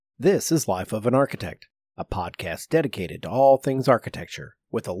This is Life of an Architect, a podcast dedicated to all things architecture,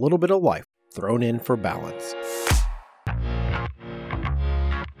 with a little bit of life thrown in for balance.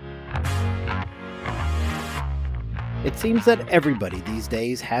 It seems that everybody these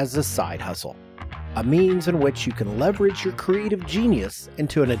days has a side hustle, a means in which you can leverage your creative genius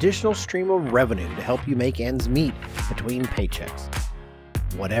into an additional stream of revenue to help you make ends meet between paychecks.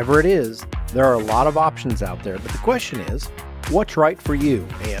 Whatever it is, there are a lot of options out there, but the question is, what's right for you,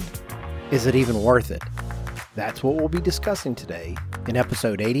 and is it even worth it? That's what we'll be discussing today in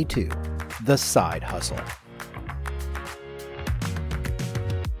episode 82, The Side Hustle.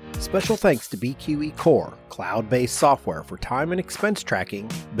 Special thanks to BQE Core, cloud-based software for time and expense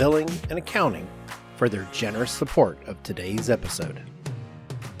tracking, billing, and accounting, for their generous support of today's episode.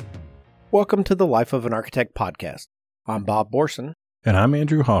 Welcome to the Life of an Architect podcast. I'm Bob Borson. And I'm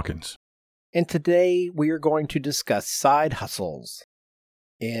Andrew Hawkins. And today we are going to discuss side hustles.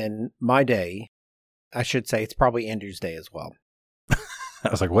 In my day, I should say it's probably Andrew's day as well. I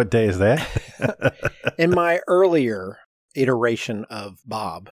was like, what day is that? In my earlier iteration of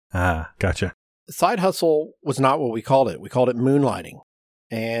Bob. Ah, gotcha. Side hustle was not what we called it. We called it moonlighting.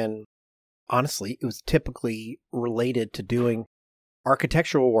 And honestly, it was typically related to doing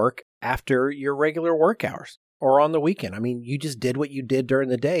architectural work after your regular work hours or on the weekend. I mean, you just did what you did during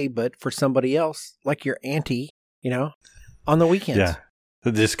the day, but for somebody else, like your auntie, on the weekends. Yeah. They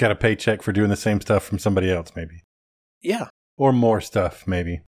just got a paycheck for doing the same stuff from somebody else, maybe. Yeah. Or more stuff,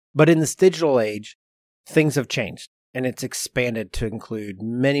 maybe. But in this digital age, things have changed, and it's expanded to include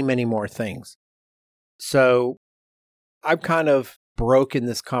many, many more things. So I've kind of broken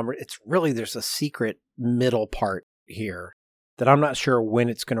this conversation. It's really, there's a secret middle part here that I'm not sure when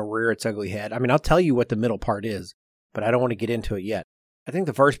it's going to rear its ugly head. I mean, I'll tell you what the middle part is, but I don't want to get into it yet. I think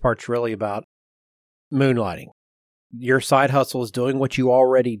the first part's really about moonlighting. Your side hustle is doing what you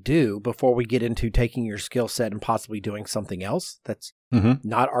already do before we get into taking your skill set and possibly doing something else that's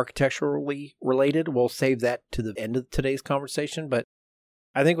not architecturally related. We'll save that to the end of today's conversation, but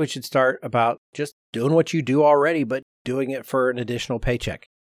I think we should start about just doing what you do already, but doing it for an additional paycheck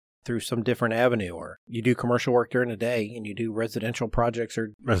through some different avenue. Or you do commercial work during the day and you do residential projects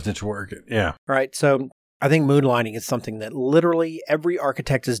or residential work. Yeah. All right. So I think moonlighting is something that literally every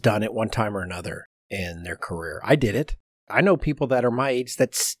architect has done at one time or another in their career. I did it. I know people that are my age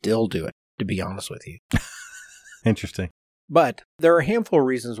that still do it, to be honest with you. Interesting. But there are a handful of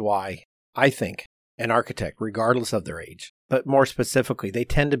reasons why I think an architect, regardless of their age, but more specifically, they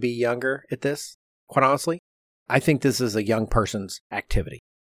tend to be younger at this, quite honestly. I think this is a young person's activity,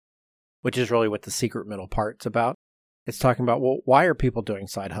 which is really what the secret middle part's about. It's talking about, well, why are people doing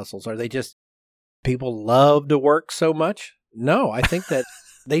side hustles? Are they just people love to work so much? No, I think that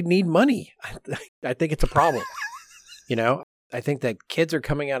they need money. I think it's a problem. I think that kids are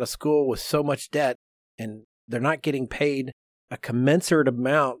coming out of school with so much debt and they're not getting paid a commensurate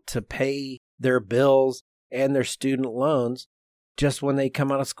amount to pay their bills and their student loans just when they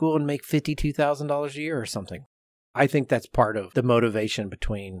come out of school and make $52,000 a year or something. I think that's part of the motivation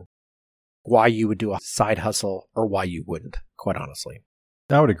between why you would do a side hustle or why you wouldn't, quite honestly.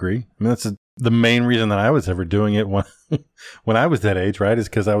 I would agree. I mean, that's the main reason that I was ever doing it when I was that age, right, is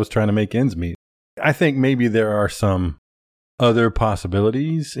because I was trying to make ends meet. I think maybe there are some other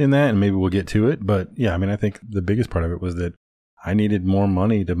possibilities in that, and maybe we'll get to it. But yeah, I mean, I think the biggest part of it was that I needed more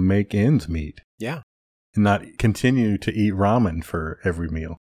money to make ends meet. Yeah. And not continue to eat ramen for every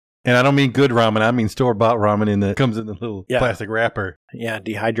meal. And I don't mean good ramen. I mean store-bought ramen comes in the little plastic wrapper. Yeah,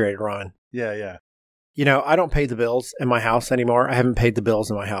 dehydrated ramen. Yeah. I don't pay the bills in my house anymore. I haven't paid the bills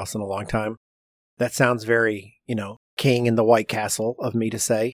in my house in a long time. That sounds very, king in the White Castle of me to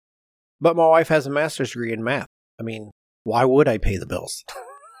say. But my wife has a master's degree in math. I mean, why would I pay the bills?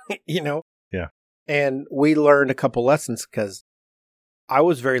 Yeah. And we learned a couple lessons because I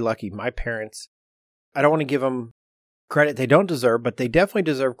was very lucky. My parents, I don't want to give them credit they don't deserve, but they definitely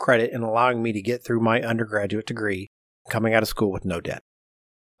deserve credit in allowing me to get through my undergraduate degree coming out of school with no debt.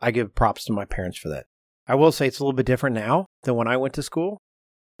 I give props to my parents for that. I will say it's a little bit different now than when I went to school.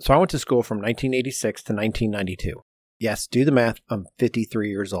 So I went to school from 1986 to 1992. Yes, do the math. I'm 53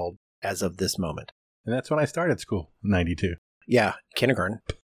 years old as of this moment. And that's when I started school, 92. Yeah, kindergarten.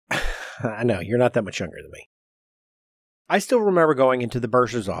 I know, you're not that much younger than me. I still remember going into the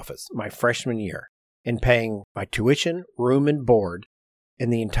bursar's office my freshman year and paying my tuition, room, and board,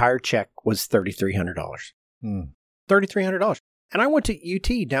 and the entire check was $3,300. $3,300. And I went to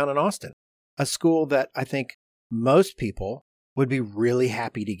UT down in Austin, a school that I think most people would be really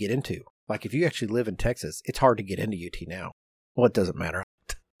happy to get into. Like if you actually live in Texas, it's hard to get into UT now. Well, it doesn't matter.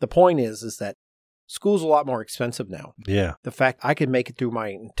 The point is that School's a lot more expensive now. Yeah. The fact I could make it through my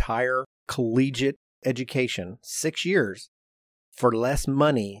entire collegiate education, 6 years, for less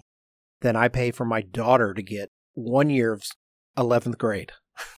money than I pay for my daughter to get 1 year of 11th grade.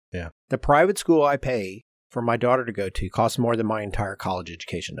 Yeah. The private school I pay for my daughter to go to costs more than my entire college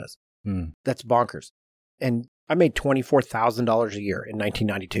education does. That's bonkers. And I made $24,000 a year in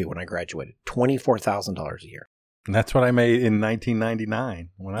 1992 when I graduated. $24,000 a year. And that's what I made in 1999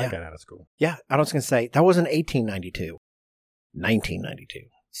 when I got out of school. Yeah. I was going to say, that wasn't 1892. 1992.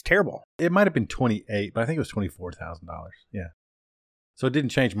 It's terrible. It might have been 28, but I think it was $24,000. Yeah. So it didn't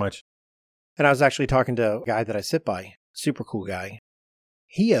change much. And I was actually talking to a guy that I sit by, super cool guy.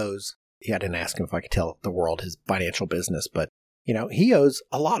 He owes, I didn't ask him if I could tell the world his financial business, but, he owes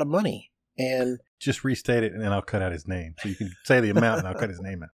a lot of money. And just restate it and then I'll cut out his name. So you can say the amount and I'll cut his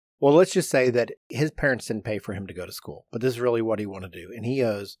name out. Well, let's just say that his parents didn't pay for him to go to school, but this is really what he wanted to do. And he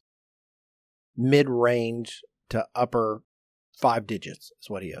owes mid-range to upper 5 digits is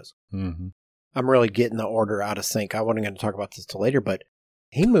what he owes. Mm-hmm. I'm really getting the order out of sync. I wasn't going to talk about this till later, but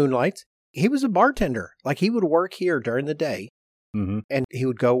he moonlights. He was a bartender. Like he would work here during the day and he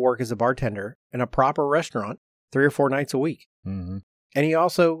would go work as a bartender in a proper restaurant 3 or 4 nights a week. Mm-hmm. And he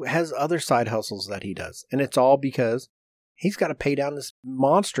also has other side hustles that he does. And it's all because he's got to pay down this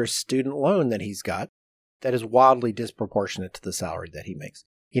monstrous student loan that he's got that is wildly disproportionate to the salary that he makes.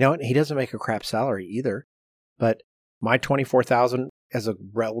 He doesn't make a crap salary either, but my $24,000 as a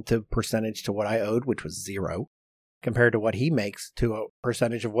relative percentage to what I owed, which was 0, compared to what he makes to a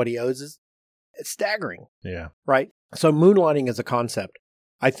percentage of what he owes it's staggering. Yeah. Right? So moonlighting as a concept,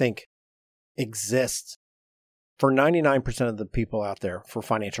 I think, exists for 99% of the people out there for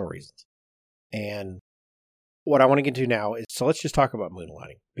financial reasons. And what I want to get to now is, so let's just talk about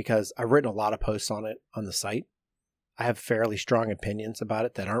moonlighting, because I've written a lot of posts on it on the site. I have fairly strong opinions about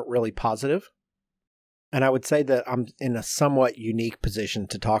it that aren't really positive. And I would say that I'm in a somewhat unique position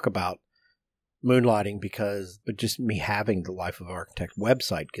to talk about moonlighting because just me having the Life of Architect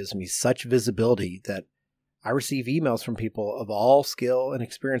website gives me such visibility that I receive emails from people of all skill and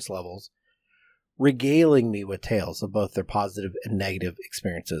experience levels regaling me with tales of both their positive and negative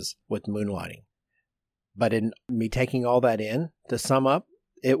experiences with moonlighting. But in me taking all that in, to sum up,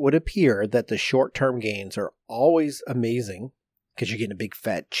 it would appear that the short-term gains are always amazing because you're getting a big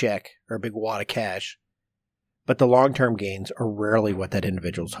fat check or a big wad of cash, but the long-term gains are rarely what that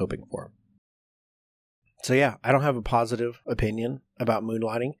individual is hoping for. So yeah, I don't have a positive opinion about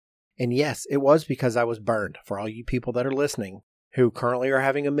moonlighting. And yes, it was because I was burned. For all you people that are listening who currently are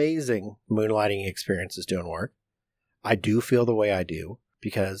having amazing moonlighting experiences doing work, I do feel the way I do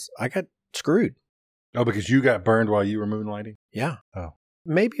because I got screwed. Oh, because you got burned while you were moonlighting? Yeah. Oh.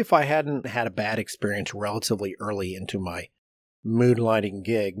 Maybe if I hadn't had a bad experience relatively early into my moonlighting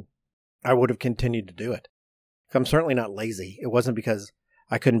gig, I would have continued to do it. I'm certainly not lazy. It wasn't because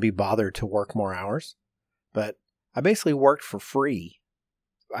I couldn't be bothered to work more hours, but I basically worked for free.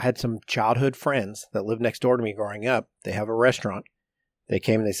 I had some childhood friends that lived next door to me growing up. They have a restaurant. They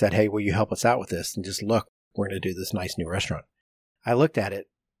came and they said, "Hey, will you help us out with this? And just look, we're going to do this nice new restaurant." I looked at it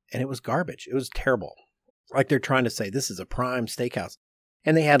and it was garbage. It was terrible. Like they're trying to say, this is a prime steakhouse.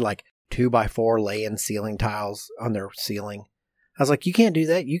 And they had like 2x4 lay-in ceiling tiles on their ceiling. I was like, you can't do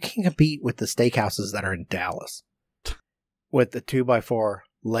that. You can't compete with the steakhouses that are in Dallas with the 2x4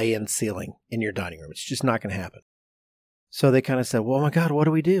 lay-in ceiling in your dining room. It's just not going to happen. So they kind of said, well, oh my God, what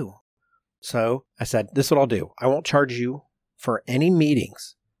do we do? So I said, this is what I'll do. I won't charge you for any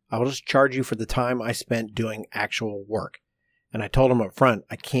meetings. I will just charge you for the time I spent doing actual work. And I told them up front,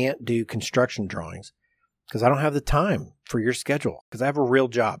 I can't do construction drawings because I don't have the time for your schedule because I have a real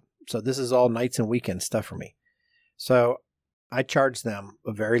job. So this is all nights and weekends stuff for me. So I charged them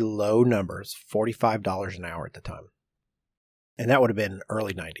a very low number, $45 an hour at the time. And that would have been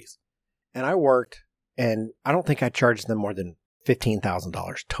early 90s. And I worked, and I don't think I charged them more than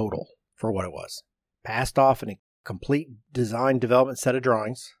 $15,000 total for what it was. Passed off a complete design development set of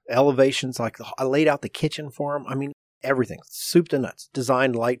drawings, elevations, like I laid out the kitchen for them. I mean, everything, soup to nuts,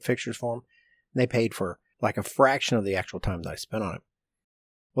 designed light fixtures for them. And they paid for like a fraction of the actual time that I spent on it.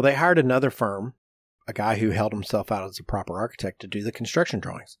 Well, they hired another firm, a guy who held himself out as a proper architect, to do the construction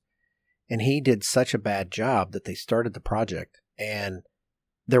drawings. And he did such a bad job that they started the project and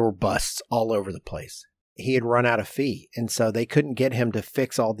there were busts all over the place. He had run out of fee. And so they couldn't get him to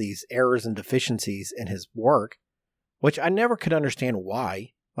fix all these errors and deficiencies in his work, which I never could understand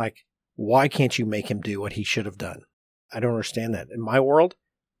why. Like, why can't you make him do what he should have done? I don't understand that. In my world,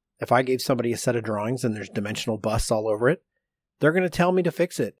 if I gave somebody a set of drawings and there's dimensional busts all over it, they're going to tell me to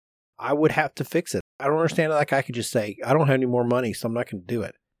fix it. I would have to fix it. I don't understand how that guy could just say, I don't have any more money, so I'm not going to do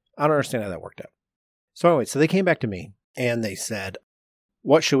it. I don't understand how that worked out. So anyway, so they came back to me and they said,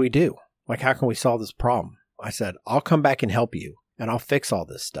 what should we do? Like, how can we solve this problem? I said, I'll come back and help you and I'll fix all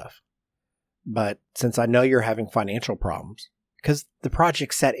this stuff. But since I know you're having financial problems, because the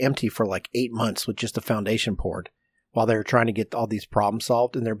project sat empty for like 8 months with just a foundation poured while they were trying to get all these problems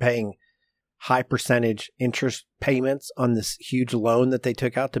solved, and they're paying high percentage interest payments on this huge loan that they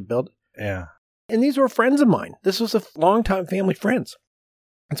took out to build. Yeah. And these were friends of mine. This was a longtime family friends.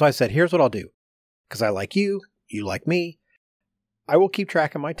 And so I said, here's what I'll do. Because I like you, you like me. I will keep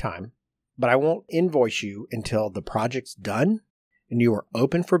track of my time, but I won't invoice you until the project's done and you are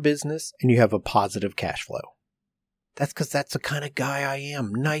open for business and you have a positive cash flow. That's because that's the kind of guy I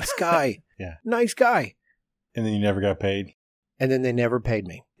am. Nice guy. Yeah. Nice guy. And then you never got paid? And then they never paid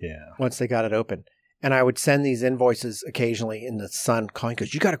me. Yeah. Once they got it open. And I would send these invoices occasionally, and the son calling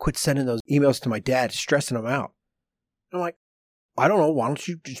goes, you got to quit sending those emails to my dad, stressing him out. I'm like, I don't know. Why don't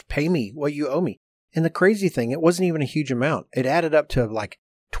you just pay me what you owe me? And the crazy thing, it wasn't even a huge amount. It added up to like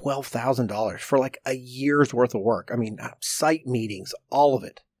 $12,000 for like a year's worth of work. I mean, site meetings, all of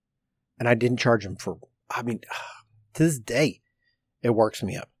it. And I didn't charge him for, to this day, it works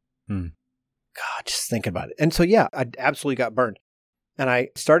me up. God, just think about it. And so, yeah, I absolutely got burned. And I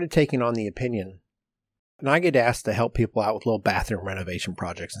started taking on the opinion. And I get asked to help people out with little bathroom renovation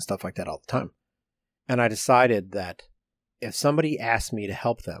projects and stuff like that all the time. And I decided that if somebody asks me to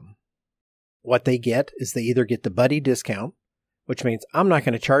help them, what they get is they either get the buddy discount, which means I'm not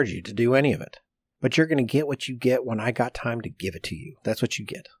going to charge you to do any of it, but you're going to get what you get when I got time to give it to you. That's what you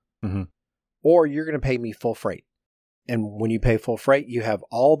get. Mm-hmm. Or you're going to pay me full freight. And when you pay full freight, you have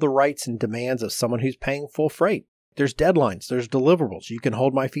all the rights and demands of someone who's paying full freight. There's deadlines. There's deliverables. You can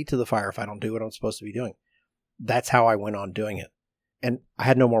hold my feet to the fire if I don't do what I'm supposed to be doing. That's how I went on doing it. And I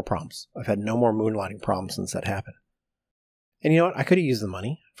had no more problems. I've had no more moonlighting problems since that happened. And you know what? I could have used the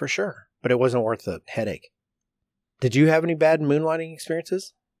money for sure, but it wasn't worth the headache. Did you have any bad moonlighting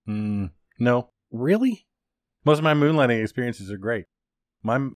experiences? No. Really? Most of my moonlighting experiences are great.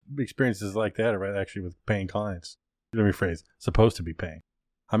 My experiences like that are actually with paying clients. Let me rephrase, supposed to be paying.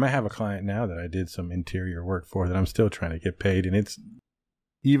 I might have a client now that I did some interior work for that I'm still trying to get paid, and it's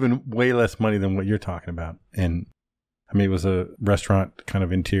even way less money than what you're talking about. And I mean, it was a restaurant kind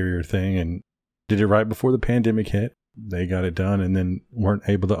of interior thing and did it right before the pandemic hit. They got it done and then weren't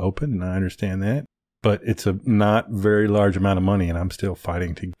able to open, and I understand that. But it's a not very large amount of money, and I'm still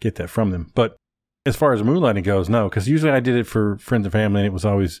fighting to get that from them. But as far as moonlighting goes, no, because usually I did it for friends and family, and it was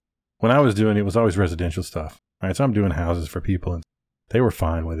always, when I was doing it, was always residential stuff. Right, so I'm doing houses for people, and they were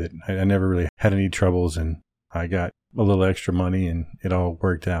fine with it. I never really had any troubles, and I got a little extra money, and it all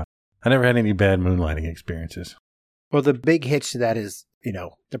worked out. I never had any bad moonlighting experiences. Well, the big hitch to that is,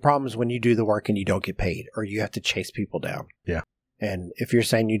 the problem is when you do the work and you don't get paid, or you have to chase people down. Yeah. And if you're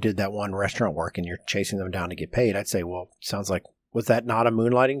saying you did that one restaurant work and you're chasing them down to get paid, I'd say, well, sounds like, was that not a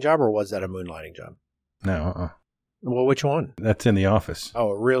moonlighting job, or was that a moonlighting job? No. Well, which one? That's in the office. Oh,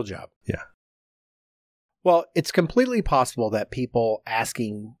 a real job. Yeah. Well, it's completely possible that people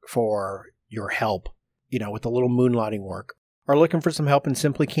asking for your help, with the little moonlighting work, are looking for some help and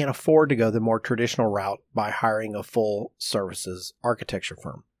simply can't afford to go the more traditional route by hiring a full services architecture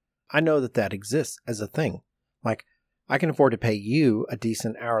firm. I know that exists as a thing. Like, I can afford to pay you a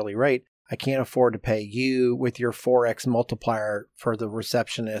decent hourly rate. I can't afford to pay you with your 4X multiplier for the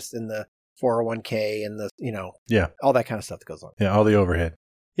receptionist and the 401k and the, all that kind of stuff that goes on. Yeah, all the overhead.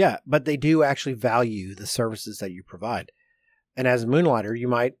 Yeah, but they do actually value the services that you provide. And as a moonlighter, you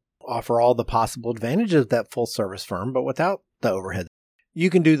might offer all the possible advantages of that full service firm, but without the overhead. You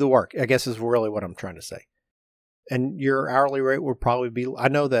can do the work, I guess is really what I'm trying to say. And your hourly rate would probably be, I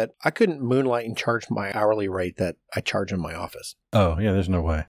know that I couldn't moonlight and charge my hourly rate that I charge in my office. Oh, yeah, there's no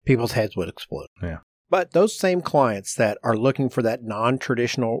way. People's heads would explode. Yeah. But those same clients that are looking for that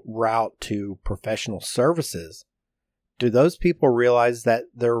non-traditional route to professional services, do those people realize that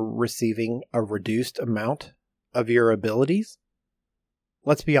they're receiving a reduced amount of your abilities?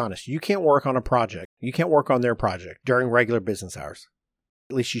 Let's be honest. You can't work on a project. You can't work on their project during regular business hours.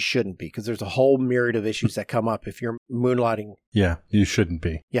 At least you shouldn't be, because there's a whole myriad of issues that come up if you're moonlighting. Yeah, you shouldn't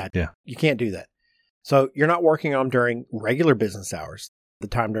be. Yeah. You can't do that. So you're not working on them during regular business hours, the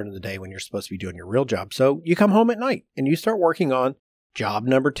time during the day when you're supposed to be doing your real job. So you come home at night and you start working on job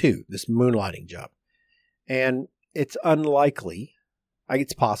number 2, this moonlighting job. And it's unlikely,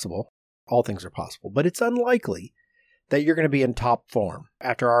 it's possible, all things are possible, but it's unlikely that you're going to be in top form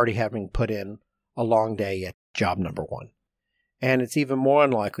after already having put in a long day at job number 1. And it's even more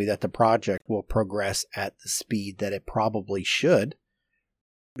unlikely that the project will progress at the speed that it probably should,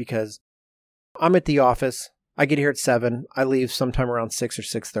 because I'm at the office, I get here at 7, I leave sometime around 6 or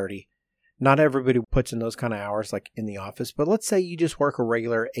 6:30. Not everybody puts in those kind of hours like in the office, but let's say you just work a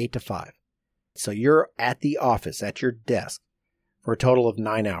regular 8 to 5. So you're at the office, at your desk, for a total of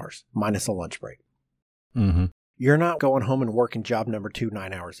 9 hours, minus a lunch break. Mm-hmm. You're not going home and working job number 2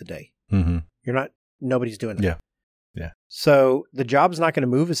 9 hours a day. Mm-hmm. Nobody's doing that. Yeah. Yeah. So the job's not going to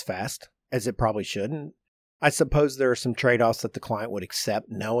move as fast as it probably should. And I suppose there are some trade-offs that the client would accept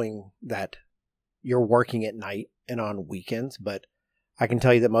knowing that you're working at night and on weekends. But I can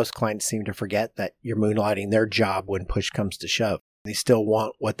tell you that most clients seem to forget that you're moonlighting their job when push comes to shove. They still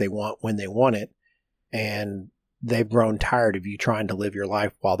want what they want when they want it. And they've grown tired of you trying to live your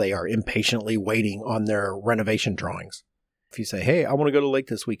life while they are impatiently waiting on their renovation drawings. If you say, hey, I want to go to the lake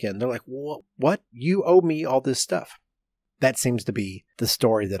this weekend, they're like, what? You owe me all this stuff. That seems to be the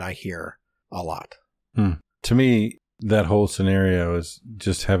story that I hear a lot. To me, that whole scenario is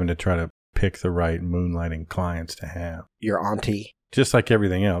just having to try to pick the right moonlighting clients to have. Your auntie. Just like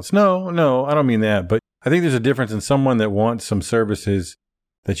everything else. No, I don't mean that. But I think there's a difference in someone that wants some services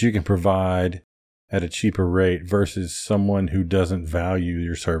that you can provide at a cheaper rate versus someone who doesn't value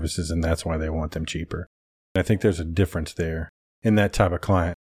your services and that's why they want them cheaper. I think there's a difference there in that type of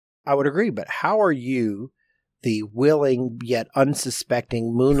client. I would agree, but how are you, the willing yet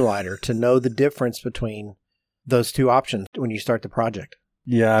unsuspecting moonlighter, to know the difference between those two options when you start the project?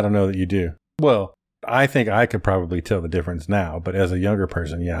 Yeah, I don't know that you do. Well, I think I could probably tell the difference now, but as a younger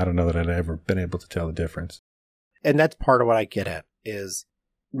person, I don't know that I'd ever been able to tell the difference. And that's part of what I get at is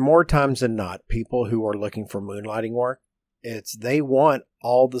more times than not, people who are looking for moonlighting work, they want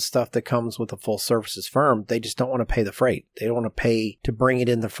all the stuff that comes with a full services firm. They just don't want to pay the freight. They don't want to pay to bring it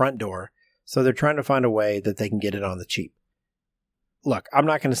in the front door. So they're trying to find a way that they can get it on the cheap. Look, I'm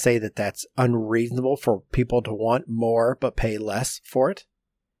not going to say that that's unreasonable for people to want more but pay less for it.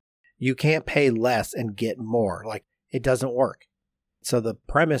 You can't pay less and get more. Like, it doesn't work. So the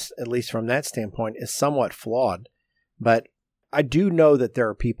premise, at least from that standpoint, is somewhat flawed. But I do know that there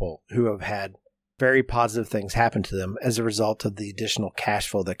are people who have had very positive things happen to them as a result of the additional cash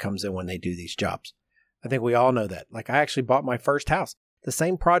flow that comes in when they do these jobs. I think we all know that. Like, I actually bought my first house. The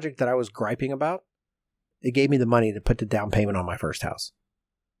same project that I was griping about, it gave me the money to put the down payment on my first house,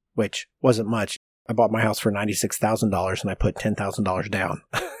 which wasn't much. I bought my house for $96,000 and I put $10,000 down.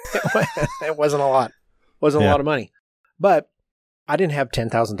 It wasn't a lot. It wasn't a lot of money. But I didn't have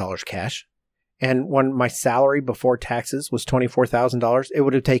 $10,000 cash. And when my salary before taxes was $24,000, it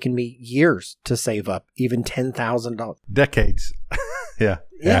would have taken me years to save up even $10,000. Decades. Yeah.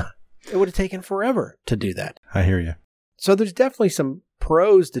 It would have taken forever to do that. I hear you. So there's definitely some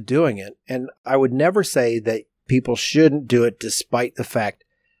pros to doing it. And I would never say that people shouldn't do it despite the fact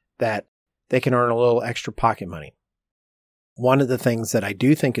that they can earn a little extra pocket money. One of the things that I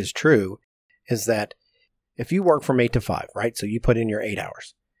do think is true is that if you work from 8 to 5, right? So you put in your 8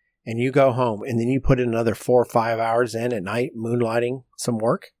 hours and you go home and then you put in another 4 or 5 hours in at night, moonlighting some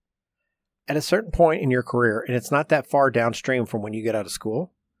work. At a certain point in your career, and it's not that far downstream from when you get out of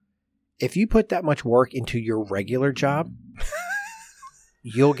school, if you put that much work into your regular job,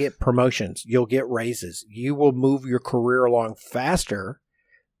 you'll get promotions, you'll get raises, you will move your career along faster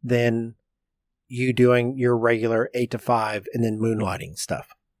than you doing your regular 8 to 5 and then moonlighting stuff.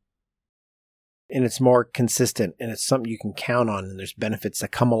 And it's more consistent and it's something you can count on, and there's benefits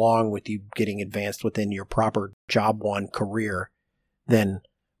that come along with you getting advanced within your proper job one career than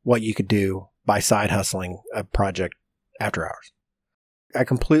what you could do by side hustling a project after hours. I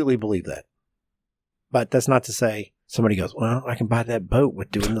completely believe that. But that's not to say somebody goes, well, I can buy that boat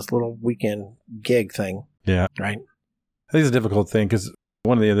with doing this little weekend gig thing. Yeah. Right? I think it's a difficult thing because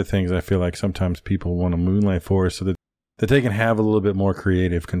one of the other things I feel like sometimes people want to moonlight for is so that they can have a little bit more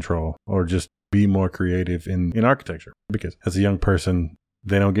creative control or just be more creative in architecture. Because as a young person,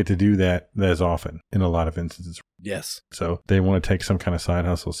 they don't get to do that as often in a lot of instances. Yes. So they want to take some kind of side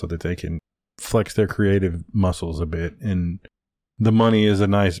hustle so that they can flex their creative muscles a bit. And the money is a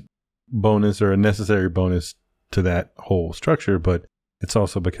nice bonus or a necessary bonus to that whole structure, but it's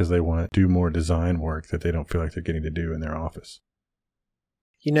also because they want to do more design work that they don't feel like they're getting to do in their office.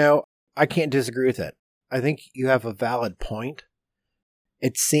 You know, I can't disagree with that. I think you have a valid point.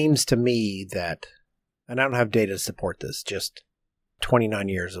 It seems to me that, and I don't have data to support this, just 29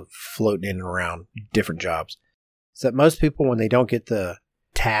 years of floating in and around different jobs, is that most people, when they don't get the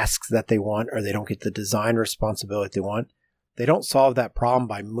tasks that they want or they don't get the design responsibility they want, they don't solve that problem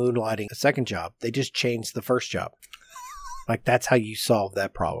by moonlighting a second job. They just change the first job. Like, that's how you solve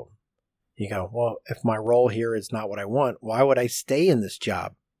that problem. You go, well, if my role here is not what I want, why would I stay in this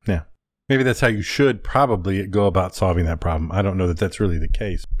job? Yeah. Maybe that's how you should probably go about solving that problem. I don't know that that's really the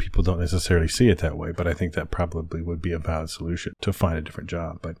case. People don't necessarily see it that way, but I think that probably would be a valid solution to find a different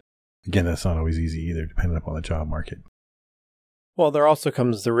job. But Again, that's not always easy either, depending upon the job market. Well, there also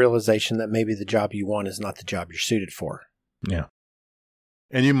comes the realization that maybe the job you want is not the job you're suited for. Yeah.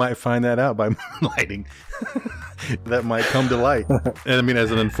 And you might find that out by moonlighting. That might come to light. And I mean,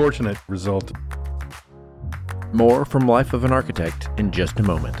 as an unfortunate result. More from Life of an Architect in just a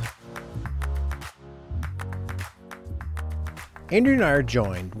moment. Andrew and I are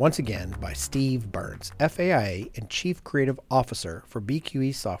joined once again by Steve Burns, FAIA and Chief Creative Officer for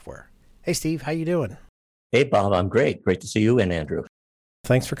BQE Software. Hey, Steve, how you doing? Hey, Bob, I'm great. Great to see you and Andrew.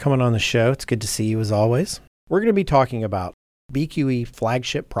 Thanks for coming on the show. It's good to see you as always. We're going to be talking about BQE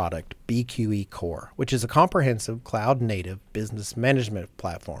flagship product, BQE Core, which is a comprehensive cloud-native business management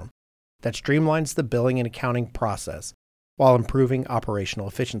platform that streamlines the billing and accounting process while improving operational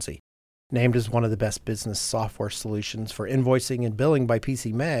efficiency. Named as one of the best business software solutions for invoicing and billing by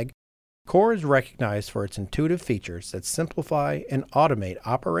PCMag, Core is recognized for its intuitive features that simplify and automate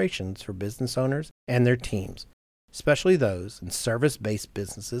operations for business owners and their teams, especially those in service-based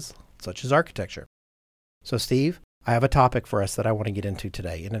businesses such as architecture. So, Steve, I have a topic for us that I want to get into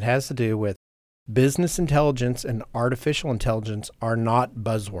today, and it has to do with business intelligence and artificial intelligence are not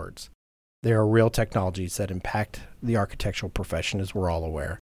buzzwords. They are real technologies that impact the architectural profession, as we're all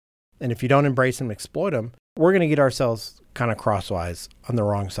aware. And if you don't embrace them and exploit them, we're going to get ourselves kind of crosswise on the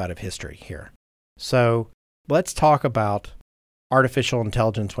wrong side of history here. So let's talk about artificial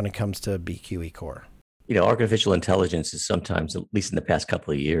intelligence when it comes to BQE Core. You know, artificial intelligence is sometimes, at least in the past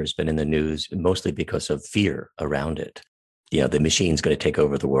couple of years, been in the news mostly because of fear around it. You know, the machine's going to take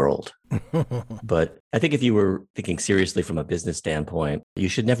over the world. But I think if you were thinking seriously from a business standpoint, you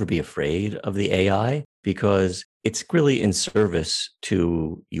should never be afraid of the AI because it's really in service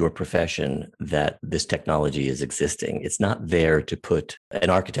to your profession that this technology is existing. It's not there to put an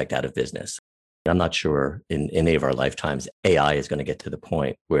architect out of business. I'm not sure in any of our lifetimes, AI is going to get to the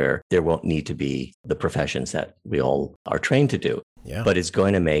point where there won't need to be the professions that we all are trained to do. Yeah. But it's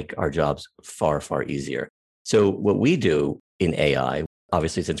going to make our jobs far, far easier. So what we do in AI,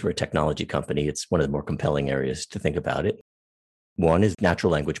 obviously, since we're a technology company, it's one of the more compelling areas to think about it. One is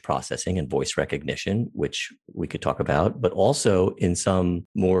natural language processing and voice recognition, which we could talk about, but also in some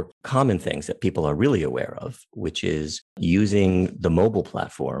more common things that people are really aware of, which is using the mobile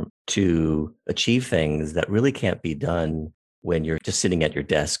platform to achieve things that really can't be done when you're just sitting at your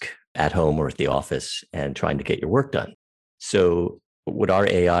desk at home or at the office and trying to get your work done. So what our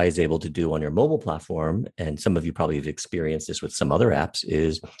AI is able to do on your mobile platform, and some of you probably have experienced this with some other apps,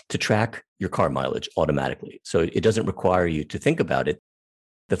 is to track your car mileage automatically. So it doesn't require you to think about it.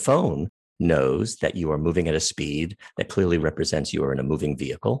 The phone knows that you are moving at a speed that clearly represents you are in a moving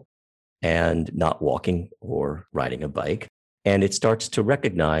vehicle and not walking or riding a bike. And it starts to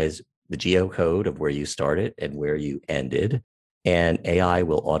recognize the geocode of where you started and where you ended. And AI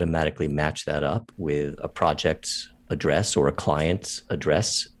will automatically match that up with a project's address or a client's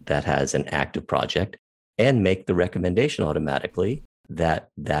address that has an active project and make the recommendation automatically that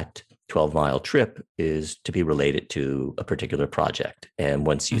that 12-mile trip is to be related to a particular project. And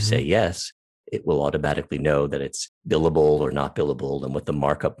once you say yes, it will automatically know that it's billable or not billable and what the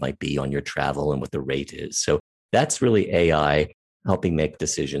markup might be on your travel and what the rate is. So that's really AI helping make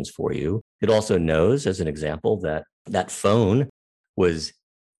decisions for you. It also knows, as an example, that that phone was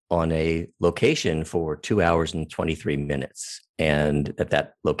on a location for 2 hours and 23 minutes. And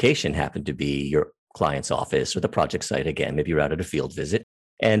that location happened to be your client's office or the project site. Again, maybe you're out at a field visit,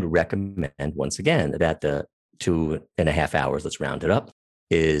 and recommend once again that the 2.5 hours, let's round it up,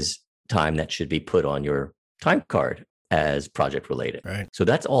 is time that should be put on your time card as project related. Right. So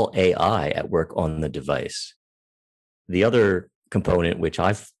that's all AI at work on the device. The other component, which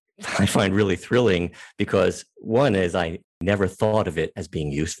I find really thrilling, because one is I never thought of it as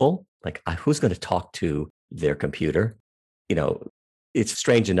being useful. Like, who's going to talk to their computer? You know, it's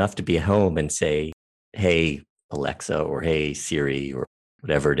strange enough to be at home and say, hey, Alexa, or hey, Siri, or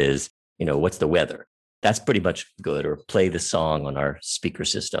whatever it is, you know, what's the weather? That's pretty much good. Or play the song on our speaker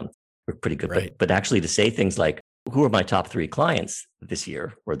system. We're pretty good. Right. But actually to say things like, who are my top 3 clients this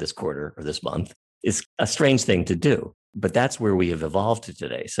year or this quarter or this month is a strange thing to do. But that's where we have evolved to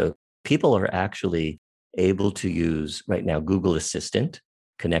today. So people are actually able to use right now Google Assistant,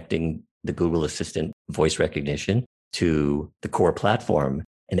 connecting the Google Assistant voice recognition to the core platform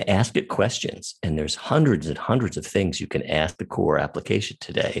and ask it questions. And there's hundreds and hundreds of things you can ask the core application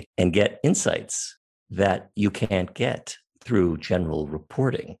today and get insights that you can't get through general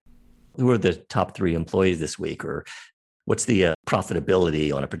reporting. Who are the top 3 employees this week? Or what's the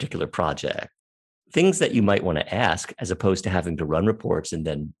profitability on a particular project? Things that you might want to ask, as opposed to having to run reports and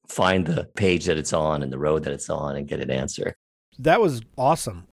then find the page that it's on and the road that it's on and get an answer. That was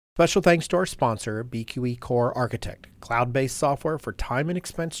awesome. Special thanks to our sponsor, BQE Core Architect, cloud-based software for time and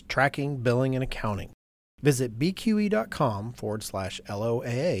expense tracking, billing, and accounting. Visit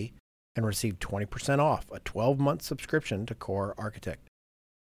bqe.com/LOAA and receive 20% off a 12-month subscription to Core Architect.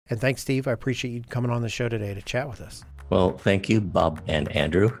 And thanks, Steve. I appreciate you coming on the show today to chat with us. Well, thank you, Bob and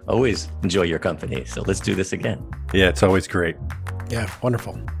Andrew. Always enjoy your company. So let's do this again. Yeah, it's always great. Yeah,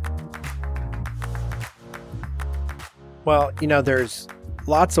 wonderful. Well, there's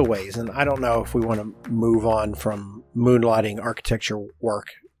lots of ways, and I don't know if we want to move on from moonlighting architecture work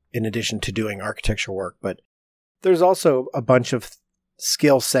in addition to doing architecture work, but there's also a bunch of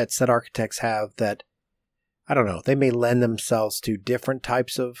skill sets that architects have that, I don't know, they may lend themselves to different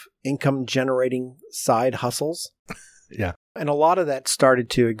types of income generating side hustles. Yeah. And a lot of that started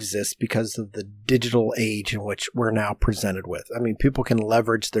to exist because of the digital age in which we're now presented with. I mean, people can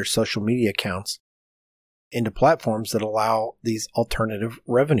leverage their social media accounts into platforms that allow these alternative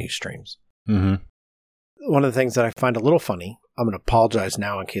revenue streams. Mm-hmm. One of the things that I find a little funny, I'm going to apologize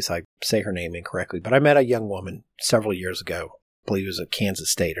now in case I say her name incorrectly, but I met a young woman several years ago. I believe it was at Kansas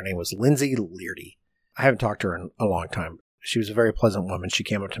State. Her name was Lindsay Leardy. I haven't talked to her in a long time. She was a very pleasant woman. She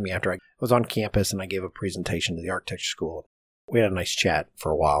came up to me after I was on campus and I gave a presentation to the architecture school. We had a nice chat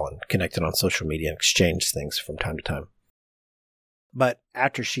for a while and connected on social media and exchanged things from time to time. But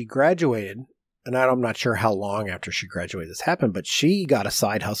after she graduated, and I'm not sure how long after she graduated this happened, but she got a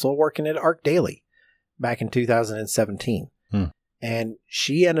side hustle working at ArchDaily back in 2017. And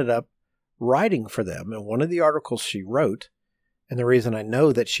she ended up writing for them. And one of the articles she wrote, and the reason I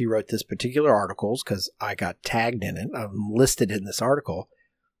know that she wrote this particular article is because I got tagged in it. I'm listed in this article.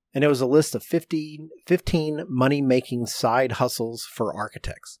 And it was a list of 15 money-making side hustles for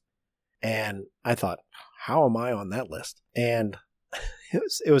architects. And I thought, how am I on that list? And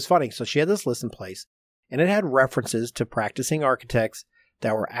it was funny. So she had this list in place, and it had references to practicing architects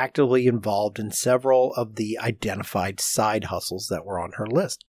that were actively involved in several of the identified side hustles that were on her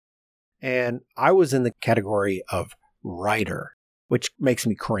list. And I was in the category of writer, which makes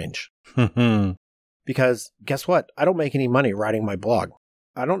me cringe. Because guess what? I don't make any money writing my blog.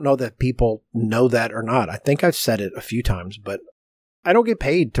 I don't know that people know that or not. I think I've said it a few times, but I don't get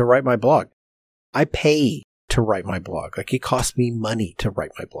paid to write my blog. I pay to write my blog. Like, it costs me money to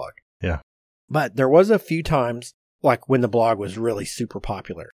write my blog. Yeah. But there was a few times, like when the blog was really super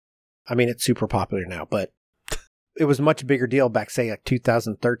popular. I mean, it's super popular now, but it was a much bigger deal back, say, like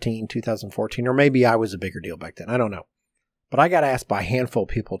 2013, 2014, or maybe I was a bigger deal back then. I don't know. But I got asked by a handful of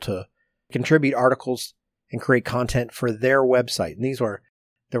people to contribute articles and create content for their website. And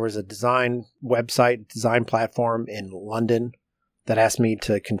there was a design website, design platform in London that asked me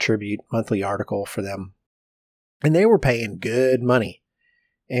to contribute monthly article for them. And they were paying good money.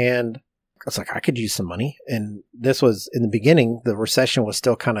 And I was like, I could use some money. And this was in the beginning, the recession was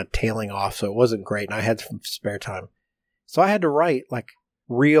still kind of tailing off, so it wasn't great. And I had some spare time. So I had to write like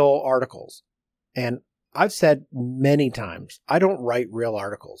real articles. And I've said many times, I don't write real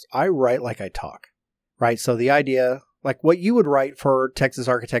articles. I write like I talk, right? So the idea, like what you would write for Texas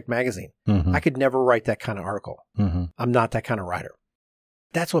Architect Magazine, I could never write that kind of article. I'm not that kind of writer.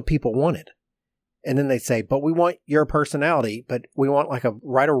 That's what people wanted. And then they say, but we want your personality, but we want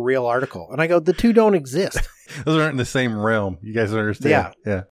write a real article. And I go, the two don't exist. Those aren't in the same realm. You guys understand?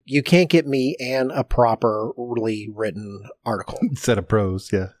 Yeah. You can't get me and a properly written article. Set of prose,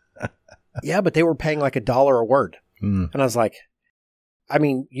 yeah. Yeah, but they were paying like $1 a word. And I was like, I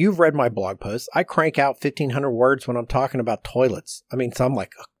mean, you've read my blog post. I crank out 1,500 words when I'm talking about toilets. I mean, so I'm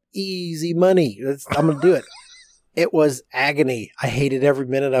like, easy money. I'm going to do it. It was agony. I hated every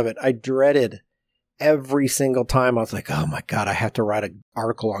minute of it. I dreaded every single time. I was like, oh my God, I have to write an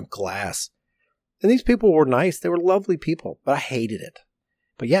article on glass. And these people were nice. They were lovely people, but I hated it.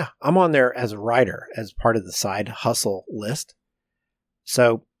 But yeah, I'm on there as a writer, as part of the side hustle list.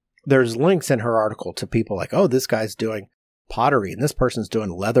 So there's links in her article to people like, oh, this guy's doing pottery and this person's doing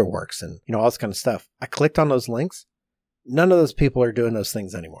leatherworks and, all this kind of stuff. I clicked on those links. None of those people are doing those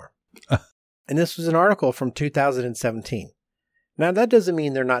things anymore. And this was an article from 2017. Now, that doesn't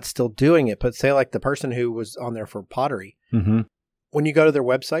mean they're not still doing it, but say like the person who was on there for pottery, when you go to their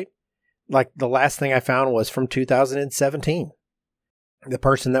website, like the last thing I found was from 2017. The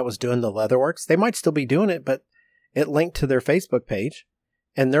person that was doing the leatherworks, they might still be doing it, but it linked to their Facebook page.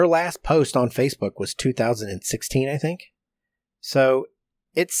 And their last post on Facebook was 2016, I think. So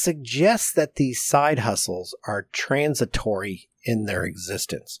it suggests that these side hustles are transitory in their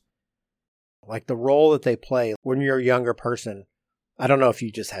existence. Like the role that they play when you're a younger person, I don't know if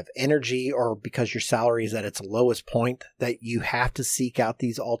you just have energy or because your salary is at its lowest point that you have to seek out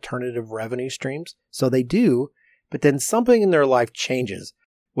these alternative revenue streams. So they do, but then something in their life changes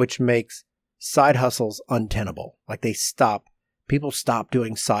which makes side hustles untenable. Like people stop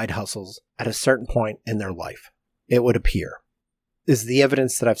doing side hustles at a certain point in their life. It would appear, is the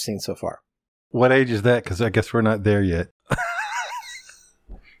evidence that I've seen so far. What age is that? Because I guess we're not there yet.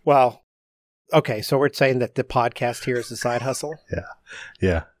 Well, okay, so we're saying that the podcast here is a side hustle?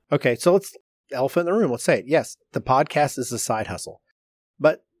 Yeah. Okay, so elephant in the room, let's say it. Yes, the podcast is a side hustle.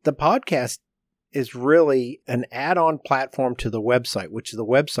 But the podcast is really an add-on platform to the website, which the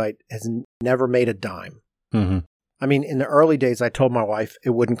website has never made a dime. Mm-hmm. I mean, in the early days, I told my wife it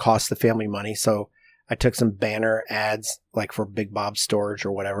wouldn't cost the family money, so I took some banner ads, like for Big Bob Storage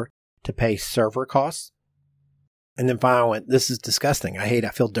or whatever, to pay server costs. And then finally I went, this is disgusting. I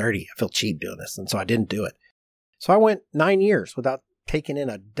feel dirty. I feel cheap doing this. And so I didn't do it. So I went 9 years without taking in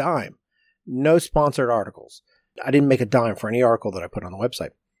a dime. No sponsored articles. I didn't make a dime for any article that I put on the website.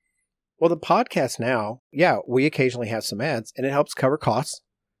 Well, the podcast now, we occasionally have some ads, and it helps cover costs,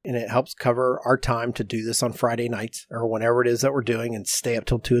 and it helps cover our time to do this on Friday nights or whenever it is that we're doing, and stay up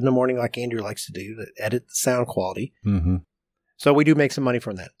till 2 a.m. like Andrew likes to do, to edit the sound quality. Mm-hmm. So we do make some money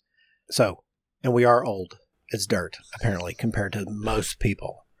from that. So, and we are old as dirt, apparently, compared to most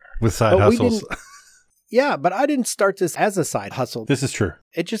people. With side hustles. Yeah, but I didn't start this as a side hustle. This is true.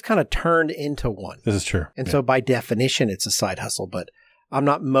 It just kind of turned into one. This is true. And so by definition, it's a side hustle, but I'm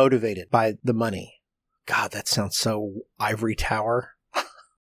not motivated by the money. God, that sounds so ivory tower.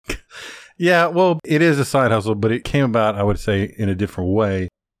 Yeah, well, it is a side hustle, but it came about, I would say, in a different way.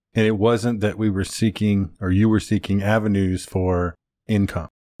 And it wasn't that we were seeking, or you were seeking avenues for income.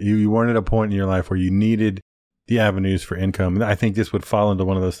 You weren't at a point in your life where you needed the avenues for income. And I think this would fall into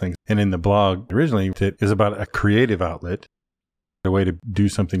one of those things. And in the blog, originally, it is about a creative outlet, a way to do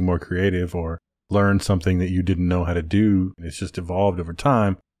something more creative or learn something that you didn't know how to do. It's just evolved over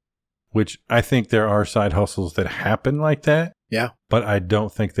time, which I think there are side hustles that happen like that. Yeah. But I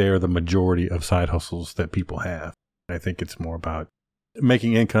don't think they are the majority of side hustles that people have. I think it's more about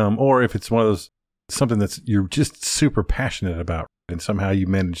making income, or if it's one of those, something that's you're just super passionate about and somehow you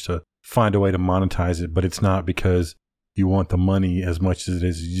manage to find a way to monetize it, but it's not because you want the money as much as it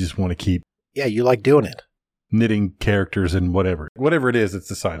is. You just want to keep. Yeah, you like doing it. Knitting characters and whatever it is, it's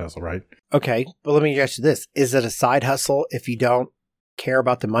a side hustle, right? Okay, but let me ask you this. Is it a side hustle if you don't care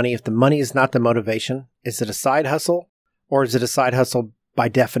about the money? If the money is not the motivation, is it a side hustle? Or is it a side hustle by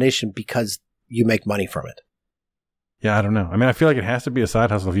definition because you make money from it? Yeah, I don't know. I mean, I feel like it has to be a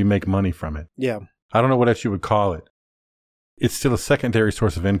side hustle if you make money from it. Yeah. I don't know what else you would call it. It's still a secondary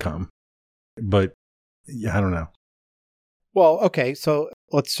source of income. But yeah, I don't know. Well, okay, so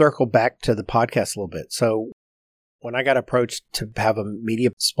let's circle back to the podcast a little bit. So when I got approached to have a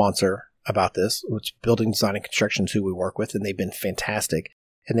media sponsor about this, which Building Design and Construction is who we work with, and they've been fantastic,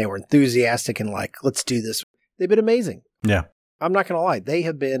 and they were enthusiastic and like, let's do this. They've been amazing. Yeah. I'm not going to lie. They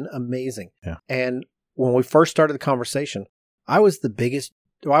have been amazing. Yeah. And when we first started the conversation, I wasn't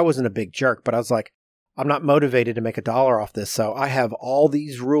a big jerk, but I was like, I'm not motivated to make $1 off this. So I have all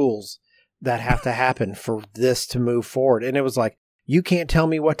these rules that have to happen for this to move forward. And it was like, you can't tell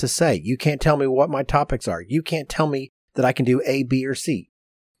me what to say. You can't tell me what my topics are. You can't tell me that I can do A, B, or C.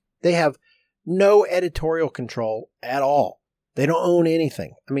 They have no editorial control at all. They don't own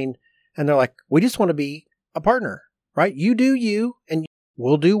anything. I mean, and they're like, we just want to be a partner, right? You do you, and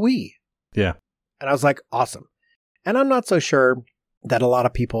we'll do we. Yeah. And I was like, awesome. And I'm not so sure that a lot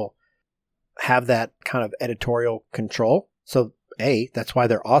of people have that kind of editorial control. So A, that's why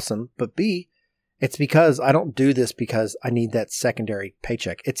they're awesome. But B, it's because I don't do this because I need that secondary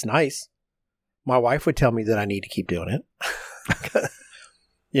paycheck. It's nice. My wife would tell me that I need to keep doing it.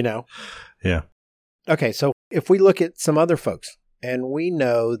 You know? Yeah. Okay, so if we look at some other folks, and we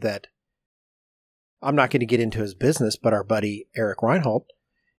know that, I'm not going to get into his business, but our buddy Eric Reinhold,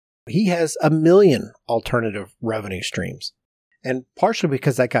 he has 1 million alternative revenue streams. And partially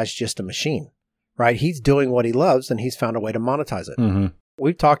because that guy's just a machine, right? He's doing what he loves and he's found a way to monetize it. Mm-hmm.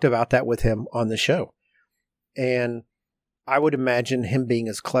 We've talked about that with him on the show. And I would imagine him being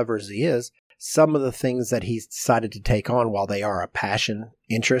as clever as he is, some of the things that he's decided to take on while they are a passion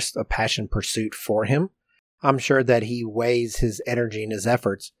interest, a passion pursuit for him, I'm sure that he weighs his energy and his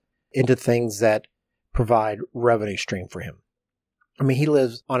efforts into things that provide revenue stream for him. I mean, he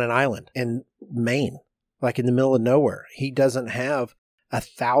lives on an island in Maine, like in the middle of nowhere. He doesn't have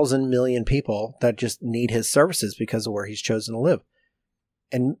 1,000 million people that just need his services because of where he's chosen to live.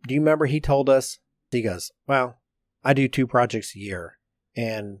 And do you remember he told us, he goes, well, I do 2 projects a year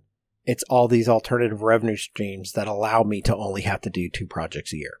and it's all these alternative revenue streams that allow me to only have to do 2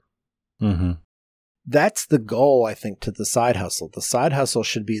 projects a year. Mm-hmm. That's the goal, I think, to the side hustle. The side hustle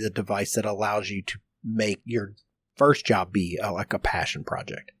should be the device that allows you to make your first job be like a passion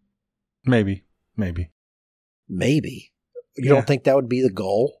project? Maybe. Maybe. You Yeah. don't think that would be the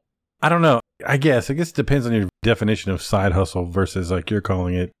goal? I don't know. I guess it depends on your definition of side hustle versus like you're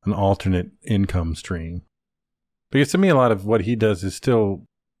calling it an alternate income stream. Because to me, a lot of what he does is still,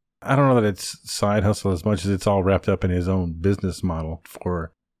 I don't know that it's side hustle as much as it's all wrapped up in his own business model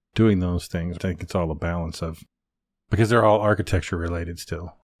for doing those things. I think it's all a balance of, because they're all architecture related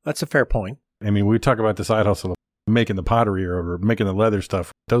still. That's a fair point. I mean, we talk about the side hustle of making the pottery or making the leather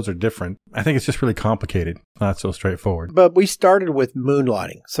stuff. Those are different. I think it's just really complicated, not so straightforward. But we started with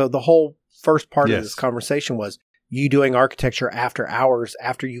moonlighting. So the whole first part of Yes. this conversation was you doing architecture after hours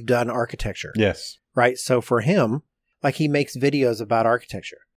after you've done architecture. Yes. Right? So for him, like he makes videos about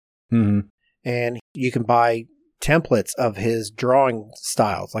architecture. Mm-hmm. And you can buy templates of his drawing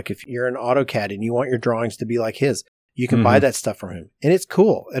styles. Like if you're in AutoCAD and you want your drawings to be like his, you can buy that stuff from him. And it's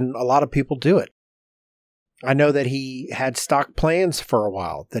cool. And a lot of people do it. I know that he had stock plans for a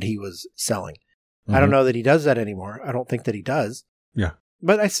while that he was selling. I don't know that he does that anymore. I don't think that he does. Yeah.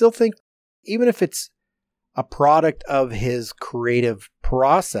 But I still think even if it's a product of his creative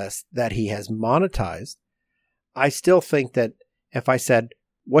process that he has monetized, I still think that if I said,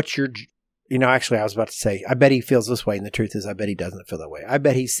 what's your, actually I was about to say, I bet he feels this way. And the truth is, I bet he doesn't feel that way. I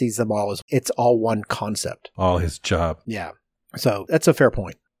bet he sees them all as it's all one concept. All his job. Yeah. So that's a fair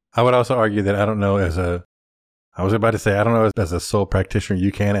point. I would also argue that I don't know as a sole practitioner,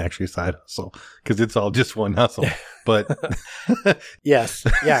 you can actually side hustle because it's all just one hustle. But yes.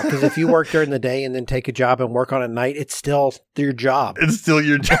 Yeah. Because if you work during the day and then take a job and work on at night, it's still your job. it's still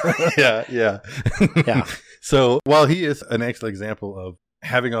your job. Yeah. Yeah. So while he is an excellent example of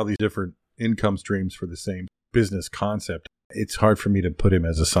having all these different income streams for the same business concept, it's hard for me to put him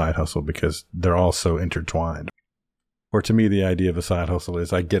as a side hustle because they're all so intertwined. Or to me, the idea of a side hustle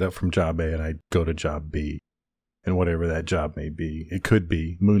is I get up from job A and I go to job B. And whatever that job may be, it could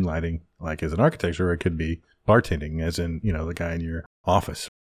be moonlighting, like as an architecture, or it could be bartending, as in, the guy in your office.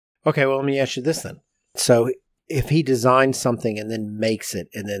 Okay, well, let me ask you this then. So if he designs something and then makes it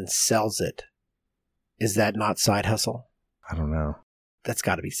and then sells it, is that not side hustle? I don't know. That's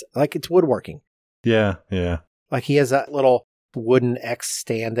got to be, like it's woodworking. Yeah. Like he has that little wooden X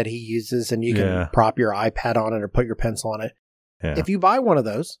stand that he uses and you can prop your iPad on it or put your pencil on it. Yeah. If you buy one of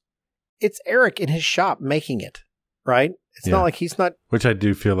those, it's Eric in his shop making it. Right? It's not like he's not. Which I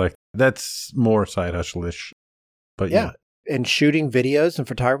do feel like that's more side hustle-ish. But yeah. And shooting videos and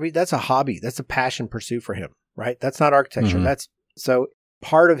photography, that's a hobby. That's a passion pursuit for him. Right? That's not architecture. Mm-hmm. So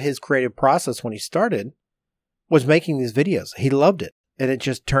part of his creative process when he started was making these videos. He loved it. And it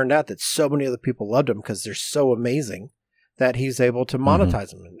just turned out that so many other people loved him because they're so amazing that he's able to monetize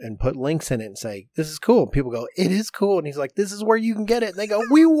them and put links in it and say, this is cool. And people go, it is cool. And he's like, this is where you can get it. And they go,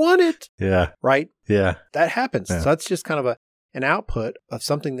 we want it. Yeah. Right? Yeah. That happens. Yeah. So that's just kind of an output of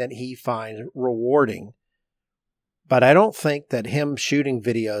something that he finds rewarding. But I don't think that him shooting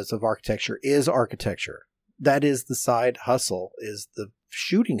videos of architecture is architecture. That is the side hustle, is the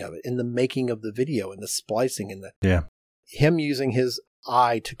shooting of it and the making of the video and the splicing and him using his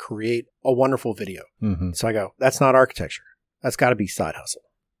eye to create a wonderful video. Mm-hmm. So I go, that's not architecture. That's got to be side hustle.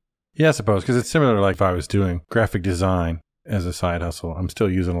 Yeah, I suppose, because it's similar to like if I was doing graphic design as a side hustle. I'm still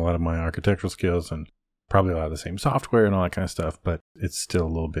using a lot of my architectural skills and probably a lot of the same software and all that kind of stuff, but it's still a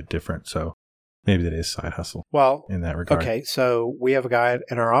little bit different. So maybe that is side hustle in that regard. Okay, so we have a guy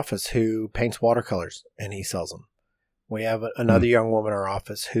in our office who paints watercolors and he sells them. We have another young woman in our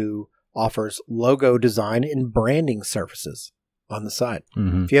office who offers logo design and branding services on the side.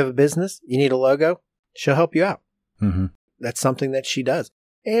 Mm-hmm. If you have a business, you need a logo, she'll help you out. Mm-hmm. That's something that she does.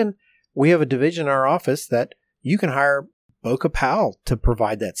 And we have a division in our office that you can hire Boca Powell to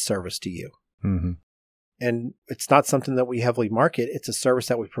provide that service to you. Mm-hmm. And it's not something that we heavily market. It's a service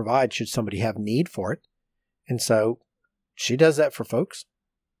that we provide should somebody have need for it. And so she does that for folks.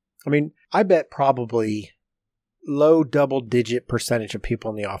 I mean, I bet probably low double-digit percentage of people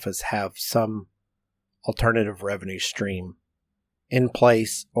in the office have some alternative revenue stream in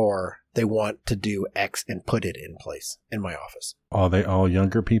place, or they want to do X and put it in place in my office. Are they all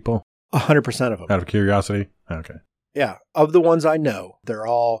younger people? 100% of them. Out of curiosity? Okay. Yeah. Of the ones I know, they're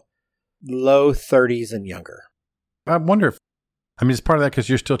all low 30s and younger. I wonder if, is part of that because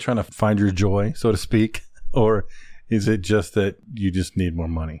you're still trying to find your joy, so to speak, or is it just that you just need more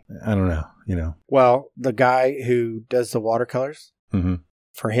money? I don't know, Well, the guy who does the watercolors,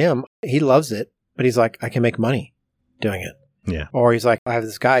 for him, he loves it, but he's like, I can make money doing it. Yeah. Or he's like, I have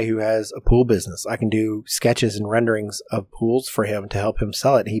this guy who has a pool business. I can do sketches and renderings of pools for him to help him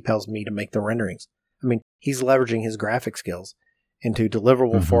sell it. And he pays me to make the renderings. I mean, he's leveraging his graphic skills into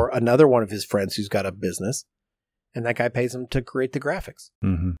deliverable for another one of his friends who's got a business. And that guy pays him to create the graphics.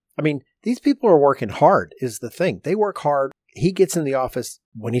 Mm-hmm. I mean, these people are working hard is the thing. They work hard. He gets in the office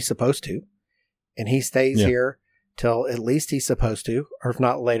when he's supposed to, and he stays here till at least he's supposed to, or if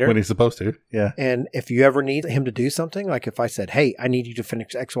not later. When he's supposed to, yeah. And if you ever need him to do something, like if I said, hey, I need you to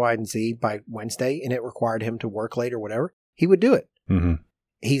finish X, Y, and Z by Wednesday, and it required him to work late or whatever, he would do it. Mm-hmm.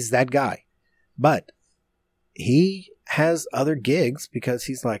 He's that guy. But he has other gigs because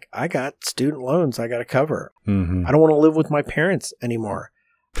he's like, I got student loans I got to cover. Mm-hmm. I don't want to live with my parents anymore.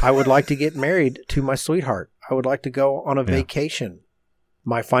 I would like to get married to my sweetheart. I would like to go on a vacation.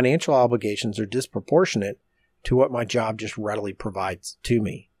 My financial obligations are disproportionate to what my job just readily provides to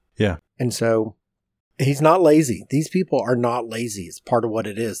me. Yeah. And so he's not lazy. These people are not lazy. It's part of what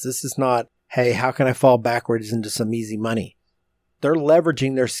it is. This is not, hey, how can I fall backwards into some easy money? They're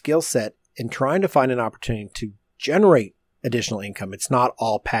leveraging their skill set and trying to find an opportunity to generate additional income. It's not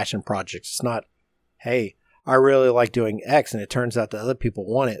all passion projects. It's not, hey, I really like doing X and it turns out that other people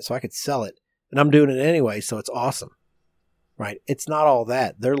want it so I could sell it and I'm doing it anyway, so it's awesome, right? It's not all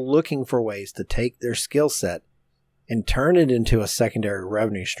that. They're looking for ways to take their skill set and turn it into a secondary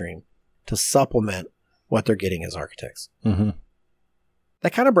revenue stream to supplement what they're getting as architects. Mm-hmm.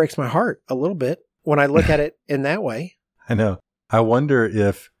 That kind of breaks my heart a little bit when I look at it in that way. I know. I wonder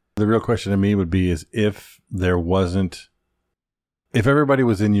if the real question to me would be is if everybody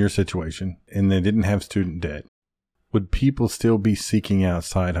was in your situation and they didn't have student debt, would people still be seeking out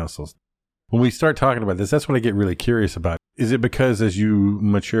side hustles? When we start talking about this, that's what I get really curious about. Is it because as you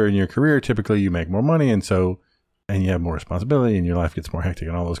mature in your career, typically you make more money and you have more responsibility and your life gets more hectic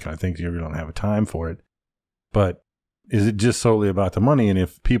and all those kind of things, you don't have a time for it. But is it just solely about the money? And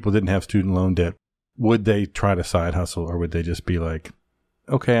if people didn't have student loan debt, would they try to side hustle or would they just be like,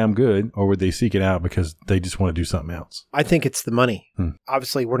 okay, I'm good? Or would they seek it out because they just want to do something else? I think it's the money.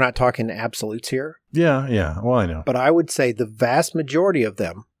 Obviously, we're not talking absolutes here. Yeah. Well, I know. But I would say the vast majority of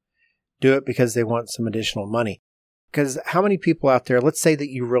them do it because they want some additional money. Because how many people out there, let's say that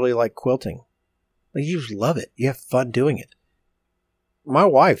you really like quilting. Like you just love it. You have fun doing it. My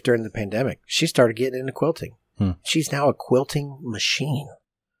wife, during the pandemic, she started getting into quilting. She's now a quilting machine.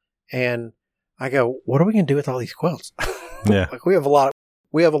 And I go, what are we going to do with all these quilts? Yeah. Like we have a lot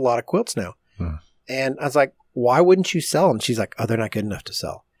of quilts now. And I was like, why wouldn't you sell them? She's like, oh, they're not good enough to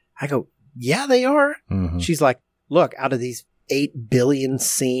sell. I go, yeah, they are. Mm-hmm. She's like, look, out of these 8 billion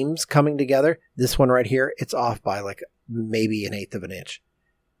seams coming together, this one right here, it's off by like maybe 1/8 of an inch.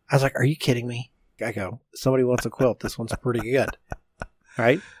 I was like, are you kidding me? I go, somebody wants a quilt. This one's pretty good.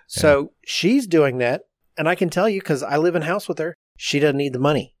 Right? So she's doing that. And I can tell you, because I live in house with her, she doesn't need the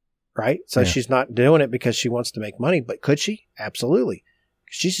money. Right? So she's not doing it because she wants to make money. But could she? Absolutely.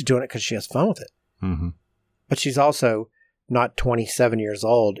 She's just doing it because she has fun with it. Mm-hmm. But she's also not 27 years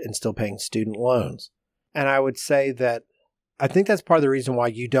old and still paying student loans. And I would say that I think that's part of the reason why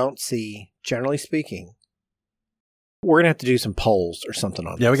you don't see, generally speaking, we're going to have to do some polls or something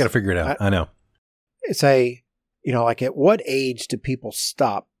on this. Yeah, we got to figure it out. I know. Say, like at what age do people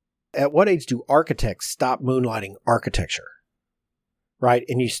stop? At what age do architects stop moonlighting architecture? Right?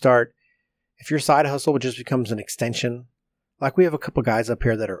 And you start, if your side hustle just becomes an extension, like we have a couple guys up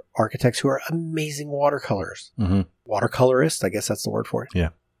here that are architects who are amazing watercolors. Mm-hmm. Watercolorists, I guess that's the word for it. Yeah.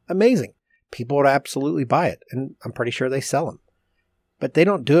 Amazing. People would absolutely buy it. And I'm pretty sure they sell them. But they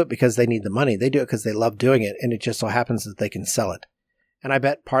don't do it because they need the money. They do it because they love doing it. And it just so happens that they can sell it. And I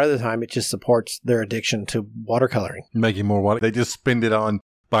bet part of the time it just supports their addiction to watercoloring. Making more water. They just spend it on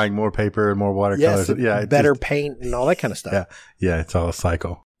buying more paper and more watercolors. Yes, better paint and all that kind of stuff. Yeah, it's all a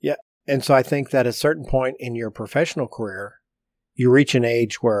cycle. Yeah. And so I think that at a certain point in your professional career, you reach an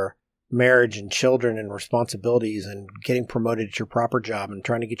age where marriage and children and responsibilities and getting promoted at your proper job and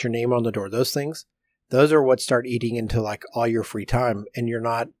trying to get your name on the door, those things, those are what start eating into like all your free time. And you're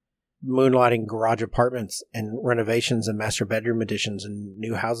not moonlighting garage apartments and renovations and master bedroom additions and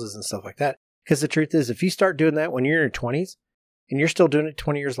new houses and stuff like that. Because the truth is, if you start doing that when you're in your 20s and you're still doing it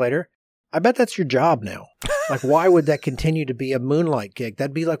 20 years later, I bet that's your job now. Like, why would that continue to be a moonlight gig?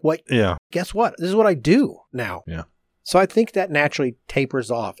 That'd be like, what? Yeah. Guess what? This is what I do now. Yeah. So I think that naturally tapers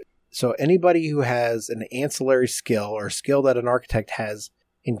off. So anybody who has an ancillary skill or a skill that an architect has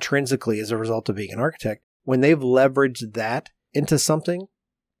intrinsically as a result of being an architect, when they've leveraged that into something,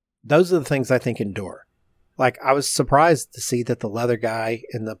 those are the things I think endure. Like, I was surprised to see that the leather guy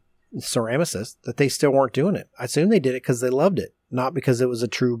and the ceramicist, that they still weren't doing it. I assume they did it because they loved it, not because it was a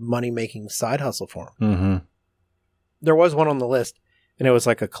true money-making side hustle for them. Mm-hmm. There was one on the list, and it was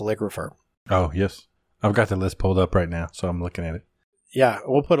like a calligrapher. Oh, yes. I've got the list pulled up right now, so I'm looking at it. Yeah,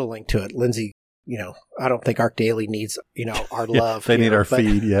 we'll put a link to it. Lindsay, I don't think Arc Daily needs, our love. They need our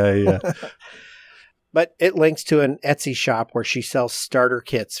feed. Yeah. But it links to an Etsy shop where she sells starter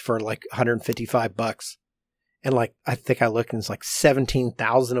kits for like $155. And like, I think I looked and it's like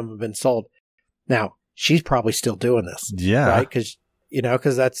 17,000 of them have been sold. Now, she's probably still doing this. Yeah. Right? Because,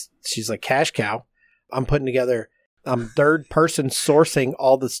 she's like cash cow. I'm putting together, I'm third person sourcing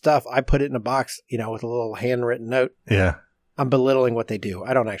all the stuff. I put it in a box, with a little handwritten note. Yeah. I'm belittling what they do.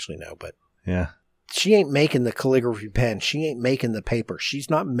 I don't actually know, but. Yeah. She ain't making the calligraphy pen. She ain't making the paper. She's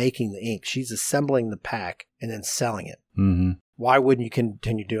not making the ink. She's assembling the pack and then selling it. Mm-hmm. Why wouldn't you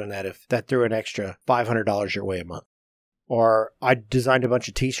continue doing that if that threw an extra $500 your way a month? Or I designed a bunch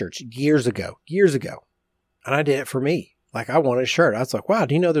of t-shirts years ago, and I did it for me. Like I wanted a shirt. I was like, wow,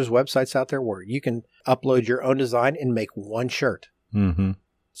 do you know there's websites out there where you can upload your own design and make one shirt? Mm-hmm.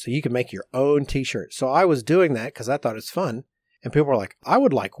 So you can make your own t-shirt. So I was doing that because I thought it's fun. And people were like, I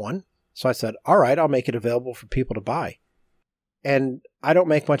would like one. So I said, all right, I'll make it available for people to buy. And I don't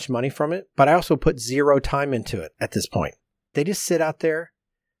make much money from it, but I also put zero time into it at this point. They just sit out there.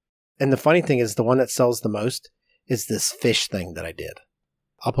 And the funny thing is the one that sells the most is this fish thing that I did.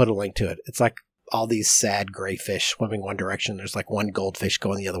 I'll put a link to it. It's like all these sad gray fish swimming one direction. There's like one goldfish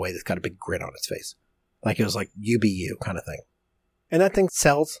going the other way that's got a big grin on its face. Like it was like you be you kind of thing. And that thing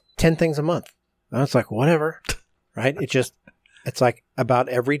sells 10 things a month. And I was like, whatever, right? It's like about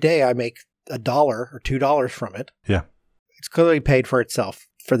every day I make $1 or $2 from it. Yeah. It's clearly paid for itself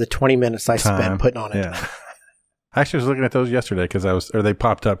for the 20 minutes I spent putting on it. Yeah. I actually was looking at those yesterday they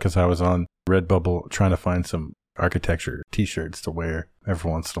popped up because I was on Redbubble trying to find some architecture t-shirts to wear every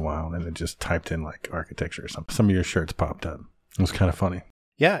once in a while. And it just typed in like architecture or something. Some of your shirts popped up. It was kind of funny.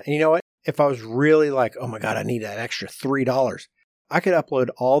 Yeah. And you know what? If I was really like, oh my God, I need that extra $3, I could upload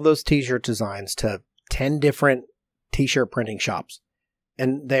all those t-shirt designs to 10 different t-shirt printing shops.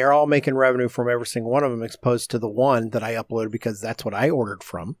 And they're all making revenue from every single one of them, as opposed to the one that I uploaded because that's what I ordered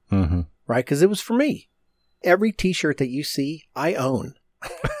from. Mm-hmm. Right? Because it was for me. Every t-shirt that you see, I own.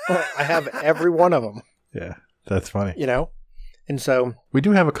 I have every one of them. Yeah, that's funny. And so. We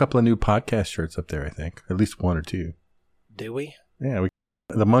do have a couple of new podcast shirts up there, I think. At least one or two. Do we? Yeah.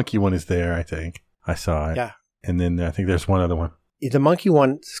 The monkey one is there, I think. I saw it. Yeah. And then I think there's one other one. The monkey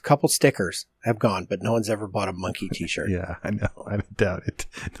one, a couple stickers have gone, but no one's ever bought a monkey t-shirt. Yeah, I know. I doubt it.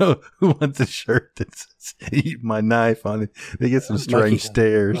 No, who wants a shirt that says "Eat my knife" on it? They get some strange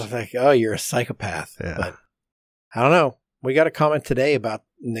stares. I was like, oh, you're a psychopath. Yeah. But I don't know. We got a comment today about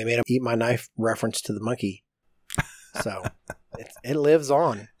they made a "Eat my knife" reference to the monkey. So it lives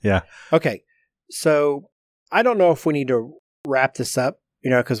on. Yeah. Okay. So I don't know if we need to wrap this up,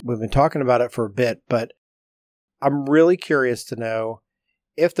 because we've been talking about it for a bit, but I'm really curious to know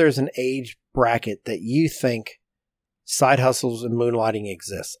if there's an age bracket that you think side hustles and moonlighting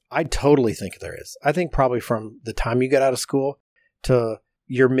exists. I totally think there is. I think probably from the time you get out of school to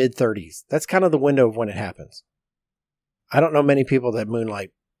your mid-30s. That's kind of the window of when it happens. I don't know many people that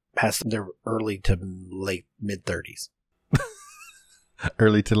moonlight past their early to late mid-30s.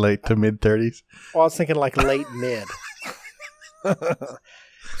 Early to late to mid-30s? Well, I was thinking like late mid.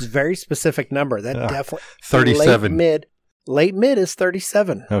 It's a very specific number. That definitely 37. Late mid is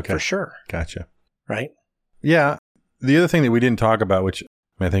 37. Okay. For sure. Gotcha. Right? Yeah. The other thing that we didn't talk about, which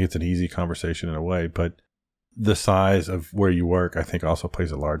I think it's an easy conversation in a way, but the size of where you work, I think also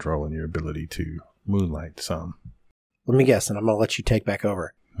plays a large role in your ability to moonlight some. Let me guess, and I'm going to let you take back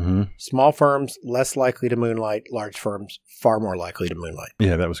over. Mm-hmm. Small firms, less likely to moonlight. Large firms, far more likely to moonlight.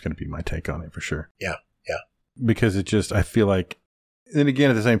 Yeah, that was going to be my take on it for sure. Yeah. Because I feel like, and again,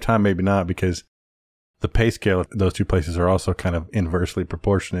 at the same time, maybe not, because the pay scale of those two places are also kind of inversely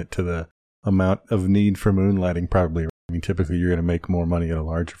proportionate to the amount of need for moonlighting, probably. I mean, typically you're going to make more money at a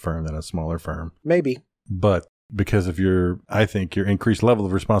larger firm than a smaller firm. Maybe. But because of your increased level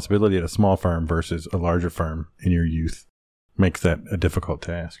of responsibility at a small firm versus a larger firm in your youth makes that a difficult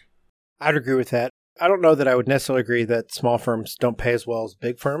task. I'd agree with that. I don't know that I would necessarily agree that small firms don't pay as well as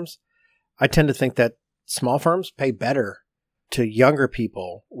big firms. I tend to think that small firms pay better to younger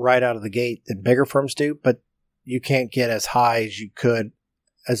people right out of the gate than bigger firms do, but you can't get as high as you could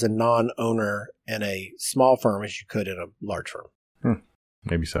as a non-owner in a small firm as you could in a large firm.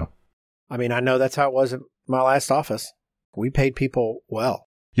 Maybe so. I mean, I know that's how it was at my last office. We paid people well.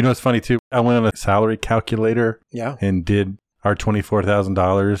 You know, it's funny too. I went on a salary calculator and did our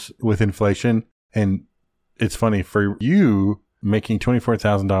 $24,000 with inflation. And it's funny, for you making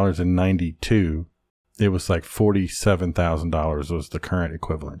 $24,000 in 92, it was like $47,000 was the current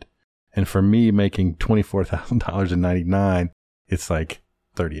equivalent. And for me making $24,000 in 99, it's like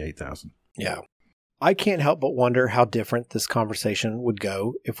 $38,000. Yeah. I can't help but wonder how different this conversation would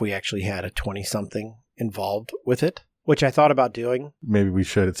go if we actually had a 20-something involved with it, which I thought about doing. Maybe we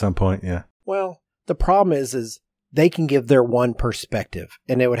should at some point, yeah. Well, The problem is they can give their one perspective,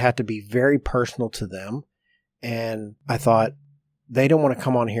 and it would have to be very personal to them. And I thought, they don't want to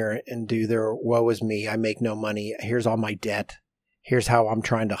come on here and do their woe is me, I make no money, here's all my debt, here's how I'm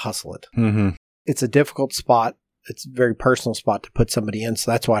trying to hustle it. Mm-hmm. It's a difficult spot. It's a very personal spot to put somebody in,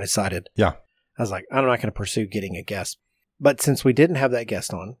 so that's why I decided. Yeah. I was like, I'm not going to pursue getting a guest. But since we didn't have that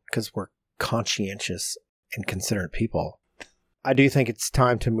guest on, because we're conscientious and considerate people, I do think it's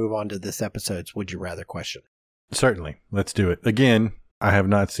time to move on to this episode's Would You Rather question. Certainly. Let's do it. Again, I have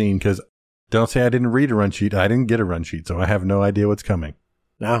not seen, because don't say I didn't read a run sheet. I didn't get a run sheet, so I have no idea what's coming.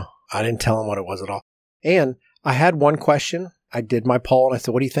 No, I didn't tell him what it was at all. And I had one question. I did my poll and I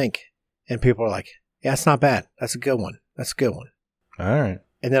said, what do you think? And people were like, yeah, it's not bad. That's a good one. That's a good one. All right.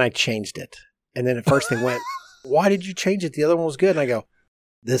 And then I changed it. And then at first they went, why did you change it? The other one was good. And I go,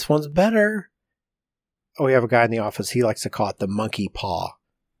 this one's better. Oh, we have a guy in the office. He likes to call it the monkey paw.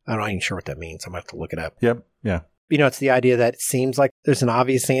 I'm not even sure what that means. I'm going to have to look it up. Yep. Yeah. You know, it's the idea that it seems like there's an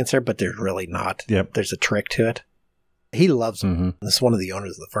obvious answer, but there's really not. Yep. There's a trick to it. He loves them. Mm-hmm. This is one of the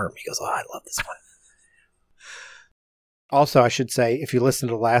owners of the firm. He goes, oh, I love this one. Also, I should say, if you listen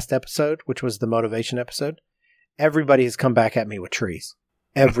to the last episode, which was the motivation episode, everybody has come back at me with trees.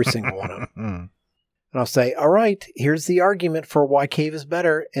 Every single one of them. And I'll say, all right, here's the argument for why cave is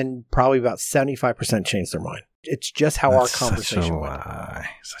better. And probably about 75% change their mind. It's just how our conversation went.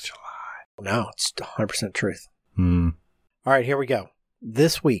 Such a lie. No, it's 100% truth. Hmm. All right, here we go.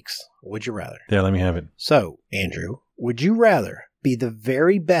 This week's Would You Rather. Yeah, let me have it. So, Andrew, would you rather be the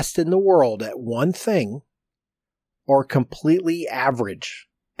very best in the world at one thing or completely average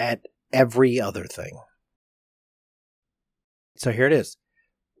at every other thing? So here it is.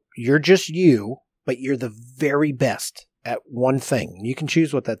 You're just you, but you're the very best at one thing. You can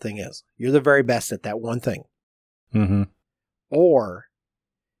choose what that thing is. You're the very best at that one thing. Mm-hmm. Or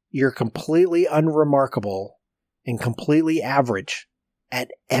you're completely unremarkable and completely average at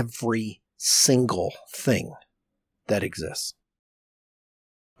every single thing that exists.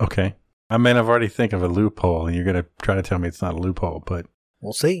 Okay. I mean, I've already think of a loophole, and you're going to try to tell me it's not a loophole, but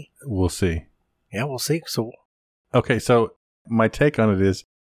We'll see. We'll see. Yeah, we'll see. So, okay, so my take on it is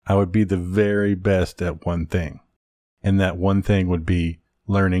I would be the very best at one thing, and that one thing would be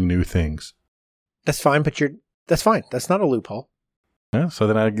learning new things. that's fine, but that's fine. That's not a loophole. Yeah, so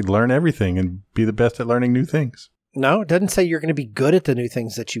then I could learn everything and be the best at learning new things. No, it doesn't say you're going to be good at the new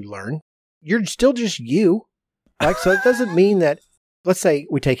things that you learn. You're still just you. Like, so it doesn't mean that, let's say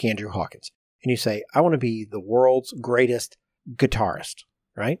we take Andrew Hawkins and you say, I want to be the world's greatest guitarist,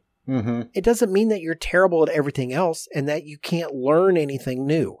 right? Mm-hmm. It doesn't mean that you're terrible at everything else and that you can't learn anything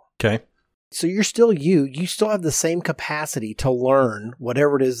new. Okay. So you're still you. You still have the same capacity to learn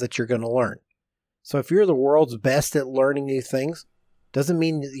whatever it is that you're going to learn. So if you're the world's best at learning new things, doesn't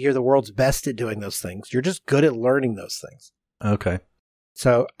mean that you're the world's best at doing those things. You're just good at learning those things. Okay.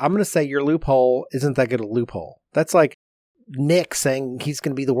 So I'm going to say your loophole isn't that good a loophole. That's like Nick saying he's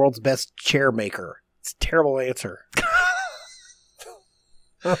going to be the world's best chair maker. It's a terrible answer.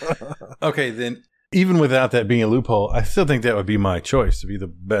 Okay, then even without that being a loophole, I still think that would be my choice to be the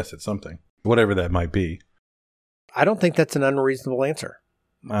best at something, whatever that might be. I don't think that's an unreasonable answer.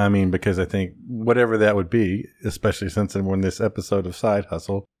 I mean, because I think whatever that would be, especially since we're in this episode of Side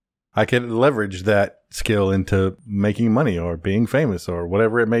Hustle, I could leverage that skill into making money or being famous or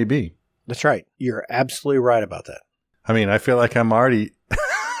whatever it may be. That's right. You're absolutely right about that. I mean, I feel like I'm already...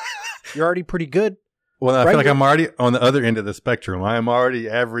 You're already pretty good. Well, I right? feel like I'm already on the other end of the spectrum. I am already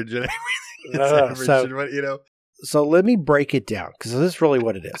average at everything. So let me break it down, because this is really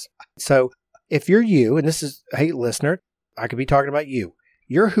what it is. So if you're you, and this is, hey, listener, I could be talking about you.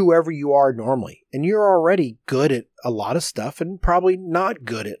 You're whoever you are normally, and you're already good at a lot of stuff and probably not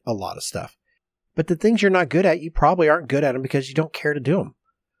good at a lot of stuff. But the things you're not good at, you probably aren't good at them because you don't care to do them.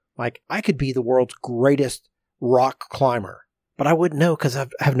 Like, I could be the world's greatest rock climber, but I wouldn't know because I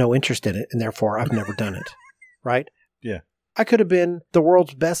have no interest in it, and therefore I've never done it. Right? Yeah. I could have been the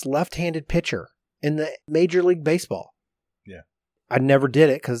world's best left-handed pitcher in the Major League Baseball. Yeah. I never did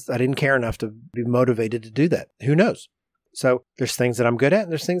it because I didn't care enough to be motivated to do that. Who knows? So there's things that I'm good at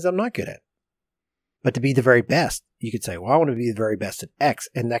and there's things I'm not good at. But to be the very best, you could say, well, I want to be the very best at X,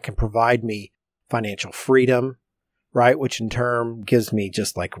 and that can provide me financial freedom, right? Which in turn gives me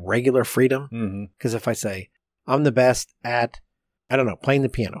just like regular freedom. Because if I say I'm the best at, I don't know, playing the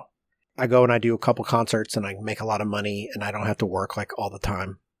piano, I go and I do a couple concerts and I make a lot of money and I don't have to work like all the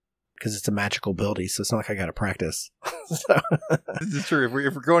time because it's a magical ability. So it's not like I got to practice. This is true.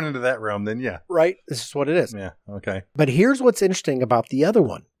 If we're going into that realm, then yeah. Right? This is what it is. Yeah. Okay. But here's what's interesting about the other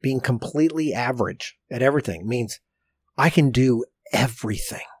one. Being completely average at everything means I can do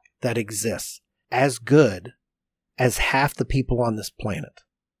everything that exists as good as half the people on this planet.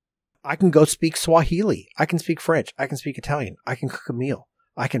 I can go speak Swahili. I can speak French. I can speak Italian. I can cook a meal.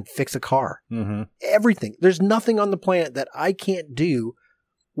 I can fix a car. Mm-hmm. Everything. There's nothing on the planet that I can't do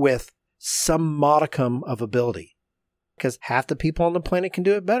with some modicum of ability. Because half the people on the planet can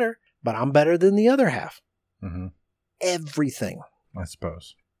do it better, but I'm better than the other half. Mm-hmm. Everything. I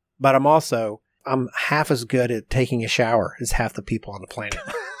suppose. But I'm half as good at taking a shower as half the people on the planet.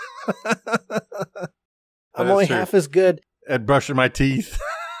 I'm only true. half as good At brushing my teeth.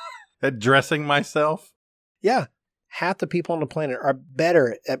 At dressing myself. Yeah. Half the people on the planet are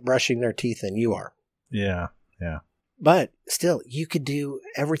better at brushing their teeth than you are. Yeah. Yeah. But still, you could do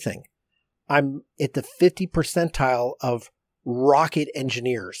everything. I'm at the 50 percentile of rocket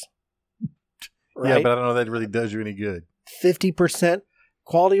engineers. Right? Yeah, but I don't know if that really does you any good. 50%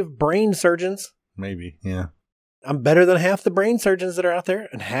 quality of brain surgeons. Maybe. Yeah. I'm better than half the brain surgeons that are out there,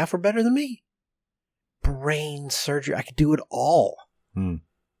 and half are better than me. Brain surgery. I could do it all.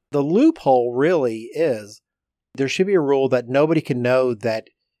 The loophole really is there should be a rule that nobody can know that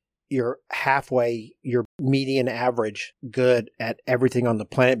you're halfway, your median average good at everything on the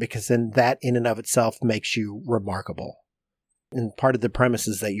planet, because then that in and of itself makes you remarkable. And part of the premise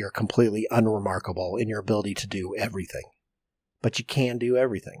is that you're completely unremarkable in your ability to do everything. But you can do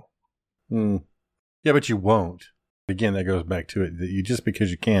everything. Yeah, but you won't. Again, that goes back to it. That you just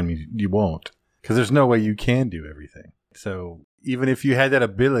because you can, you won't. Because there's no way you can do everything. So even if you had that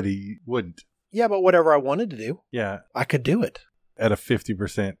ability, you wouldn't. Yeah, but whatever I wanted to do, Yeah. I could do it. At a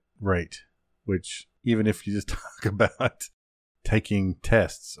 50% rate, which even if you just talk about taking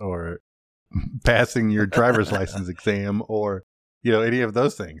tests or passing your driver's license exam or, any of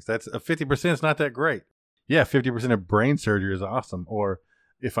those things, that's a 50% is not that great. Yeah, 50% of brain surgery is awesome. Or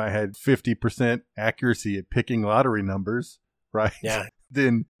if I had 50% accuracy at picking lottery numbers, right? Yeah.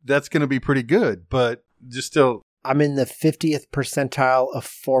 Then that's going to be pretty good, but just still. I'm in the 50th percentile of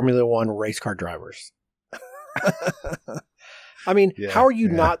Formula One race car drivers. I mean, how are you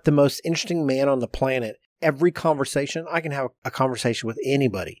not the most interesting man on the planet? Every conversation, I can have a conversation with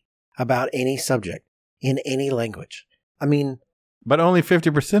anybody about any subject in any language. I mean. But only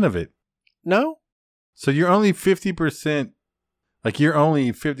 50% of it. No. So you're only 50%, you're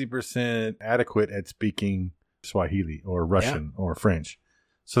only 50% adequate at speaking Swahili or Russian or French.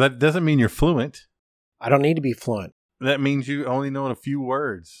 So that doesn't mean you're fluent. I don't need to be fluent. That means you only know a few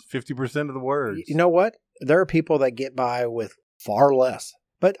words, 50% of the words. You know what? There are people that get by with far less.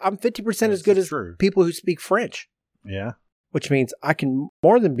 But I'm 50% as good as people who speak French. Yeah. Which means I can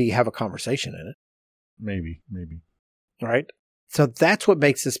more than have a conversation in it. Maybe. Right? So that's what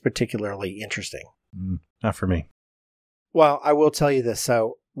makes this particularly interesting. Not for me. Well, I will tell you this.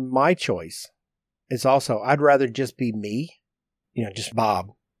 So my choice is also, I'd rather just be me, just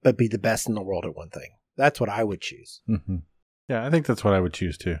Bob, but be the best in the world at one thing. That's what I would choose. Mm-hmm. Yeah, I think that's what I would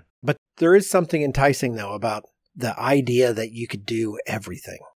choose too. But there is something enticing, though, about the idea that you could do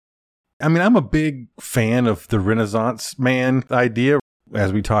everything. I mean, I'm a big fan of the Renaissance man idea,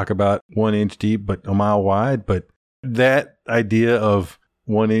 as we talk about 1 inch deep, but a mile wide. But that idea of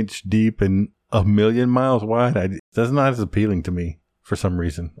 1 inch deep and a million miles wide, that's not as appealing to me for some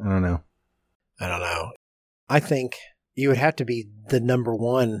reason. I don't know. I think you would have to be the number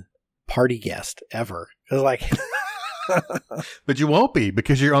one party guest ever. But you won't be,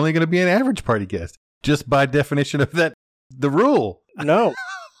 because you're only going to be an average party guest, just by definition of the rule. No,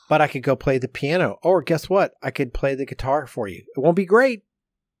 but I could go play the piano, or guess what? I could play the guitar for you. It won't be great,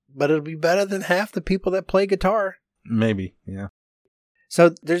 but it'll be better than half the people that play guitar. Maybe, yeah.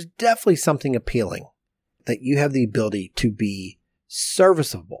 So there's definitely something appealing that you have the ability to be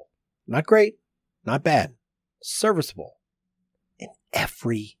serviceable. Not great, not bad, serviceable in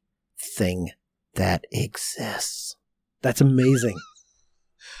everything that exists. That's amazing.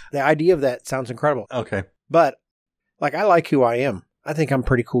 The idea of that sounds incredible. Okay. But, I like who I am. I think I'm a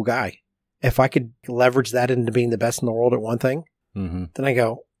pretty cool guy. If I could leverage that into being the best in the world at one thing, then I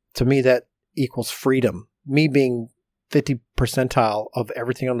go, to me, that equals freedom. Me being 50 percentile of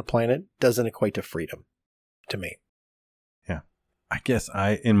everything on the planet doesn't equate to freedom to me. Yeah. I guess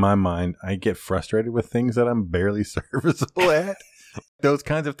in my mind, I get frustrated with things that I'm barely serviceable at. Those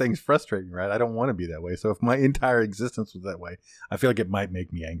kinds of things frustrate me, right? I don't want to be that way. So if my entire existence was that way, I feel like it might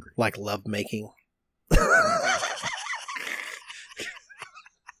make me angry. Like love making.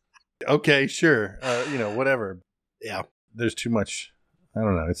 Okay, sure. Whatever. Yeah. There's too much. I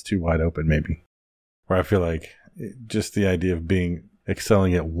don't know. It's too wide open, maybe. Where I feel like just the idea of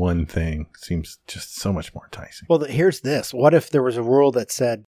excelling at one thing seems just so much more enticing. Well, here's this. What if there was a rule that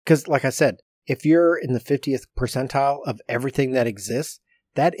said, because like I said, if you're in the 50th percentile of everything that exists,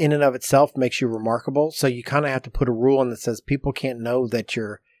 that in and of itself makes you remarkable. So you kind of have to put a rule in that says people can't know that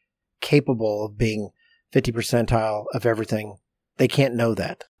you're capable of being 50 percentile of everything. They can't know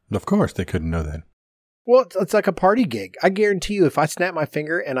that. Of course, they couldn't know that. Well, it's like a party gig. I guarantee you, if I snap my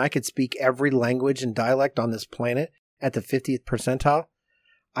finger and I could speak every language and dialect on this planet at the 50th percentile,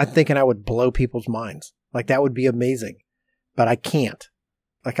 I'm thinking I would blow people's minds. Like, that would be amazing. But I can't.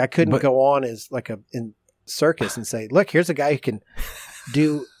 Like, I couldn't go on as like in circus and say, look, here's a guy who can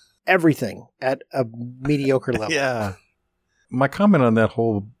do everything at a mediocre level. Yeah. My comment on that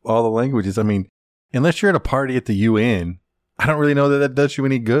all the languages, I mean, unless you're at a party at the UN, I don't really know that does you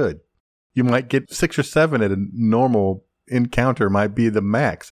any good. You might get 6 or 7 at a normal encounter might be the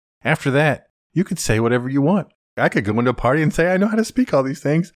max. After that, you could say whatever you want. I could go into a party and say, I know how to speak all these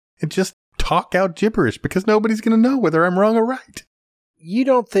things and just talk out gibberish because nobody's going to know whether I'm wrong or right. You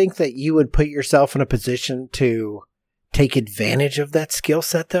don't think that you would put yourself in a position to take advantage of that skill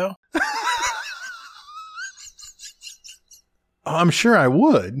set, though? I'm sure I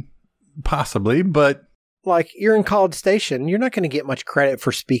would, possibly, but... Like, you're in College Station, you're not going to get much credit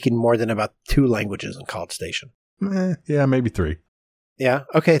for speaking more than about 2 languages in College Station. Yeah, maybe 3. Yeah,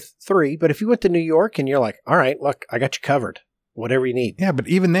 okay, 3. But if you went to New York and you're like, all right, look, I got you covered. Whatever you need. Yeah, but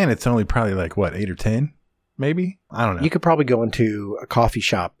even then, it's only probably like, what, 8 or 10? Maybe? I don't know. You could probably go into a coffee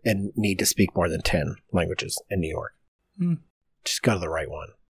shop and need to speak more than 10 languages in New York. Just go to the right one.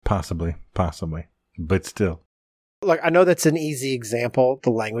 Possibly. But still. Look, I know that's an easy example. The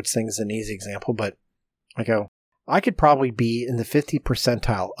language thing is an easy example, but I could probably be in the 50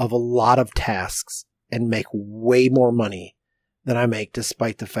 percentile of a lot of tasks and make way more money than I make,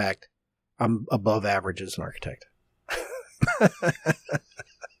 despite the fact I'm above average as an architect.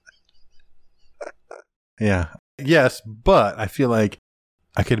 Yeah. Yes, but I feel like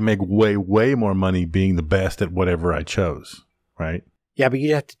I could make way, way more money being the best at whatever I chose, right? Yeah, but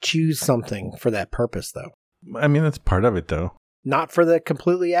you'd have to choose something for that purpose, though. I mean, that's part of it, though. Not for the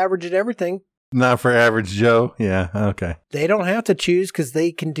completely average at everything. Not for average Joe. Yeah, okay. They don't have to choose because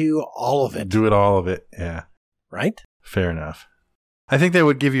they can do all of it. Do it all of it, yeah. Right? Fair enough. I think that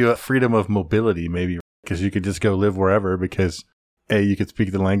would give you a freedom of mobility, maybe, because you could just go live wherever because A, you could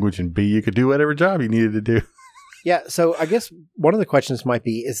speak the language, and B, you could do whatever job you needed to do. Yeah, so I guess one of the questions might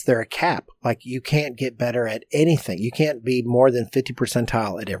be, is there a cap? Like, you can't get better at anything. You can't be more than 50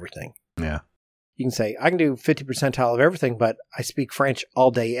 percentile at everything. Yeah. You can say, I can do 50 percentile of everything, but I speak French all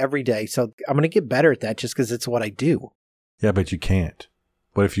day, every day. So I'm going to get better at that just because it's what I do. Yeah, but you can't.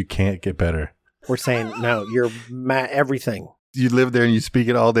 What if you can't get better? We're saying, no, you're everything. You live there and you speak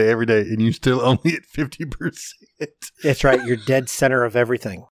it all day, every day, and you're still only at 50%. That's right. You're dead center of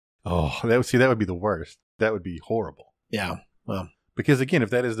everything. Oh, that would be the worst. That would be horrible. Yeah. Well, because again, if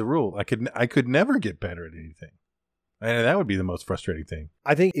that is the rule, I could never get better at anything. And that would be the most frustrating thing.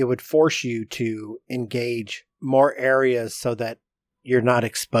 I think it would force you to engage more areas so that you're not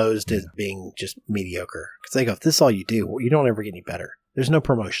exposed as being just mediocre. Because they go, if this is all you do, you don't ever get any better. There's no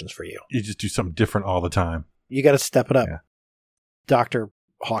promotions for you. You just do something different all the time. You got to step it up. Yeah. Dr.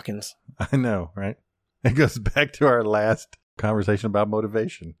 Hawkins. I know, right? It goes back to our last conversation about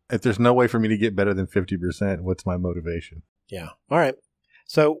motivation. If there's no way for me to get better than 50%, what's my motivation? Yeah. All right.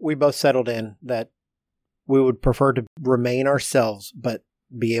 So we both settled in that we would prefer to remain ourselves, but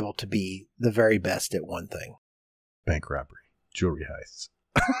be able to be the very best at one thing. Bank robbery, jewelry heists.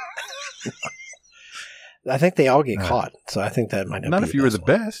 I think they all get caught. So I think that might not be if you were the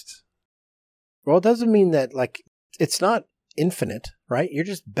best. Well, it doesn't mean that, like, it's not infinite, right? You're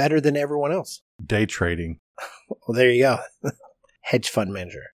just better than everyone else. Day trading. Well, there you go. Hedge fund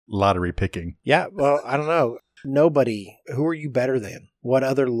manager. Lottery picking. Yeah. Well, I don't know. Nobody. Who are you better than? What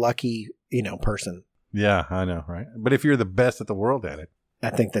other lucky, person? Yeah, I know, right? But if you're the best at the world at it.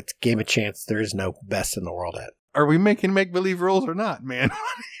 I think that's game of chance. There is no best in the world at it. Are we making make-believe rules or not, man?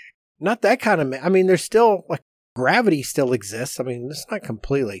 Not that kind of... I mean, there's still, like, gravity still exists. I mean, it's not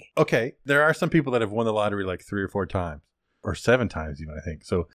completely... Okay, there are some people that have won the lottery like 3 or 4 times. Or 7 times even, I think.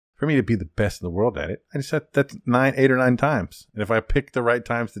 So for me to be the best in the world at it, I just said that's 8 or 9 times. And if I pick the right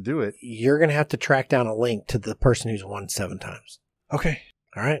times to do it... You're going to have to track down a link to the person who's won 7 times. Okay.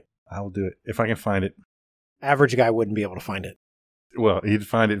 All right. I will do it if I can find it. Average guy wouldn't be able to find it. Well, he'd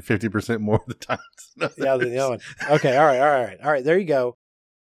find it 50% more of the times. Yeah, than the other one. Okay, all right. There you go.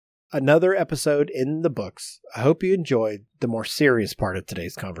 Another episode in the books. I hope you enjoyed the more serious part of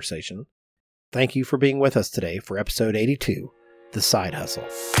today's conversation. Thank you for being with us today for episode 82, The Side Hustle.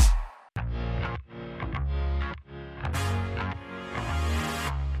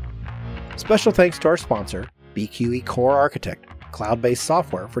 Special thanks to our sponsor, BQE Core Architect, cloud-based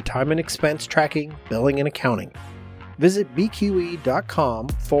software for time and expense tracking, billing, and accounting. Visit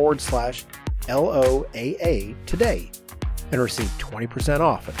bqe.com/LOAA today and receive 20%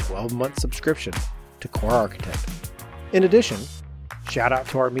 off a 12-month subscription to Core Architect. In addition, shout out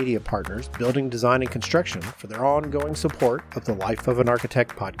to our media partners, Building Design and Construction, for their ongoing support of the Life of an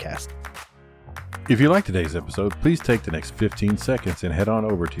Architect podcast. If you like today's episode, please take the next 15 seconds and head on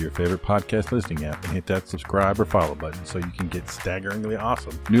over to your favorite podcast listening app and hit that subscribe or follow button so you can get staggeringly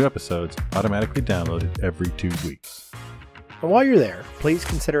awesome new episodes automatically downloaded every 2 weeks. And while you're there, please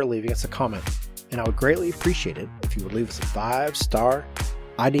consider leaving us a comment, and I would greatly appreciate it if you would leave us a 5-star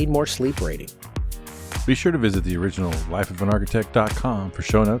I need more sleep rating. Be sure to visit the original lifeofanarchitect.com for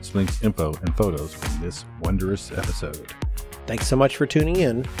show notes, links, info, and photos from this wondrous episode. Thanks so much for tuning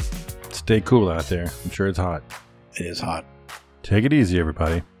in. Stay cool out there. I'm sure it's hot. It is hot. Take it easy,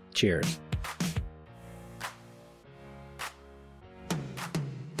 everybody. Cheers.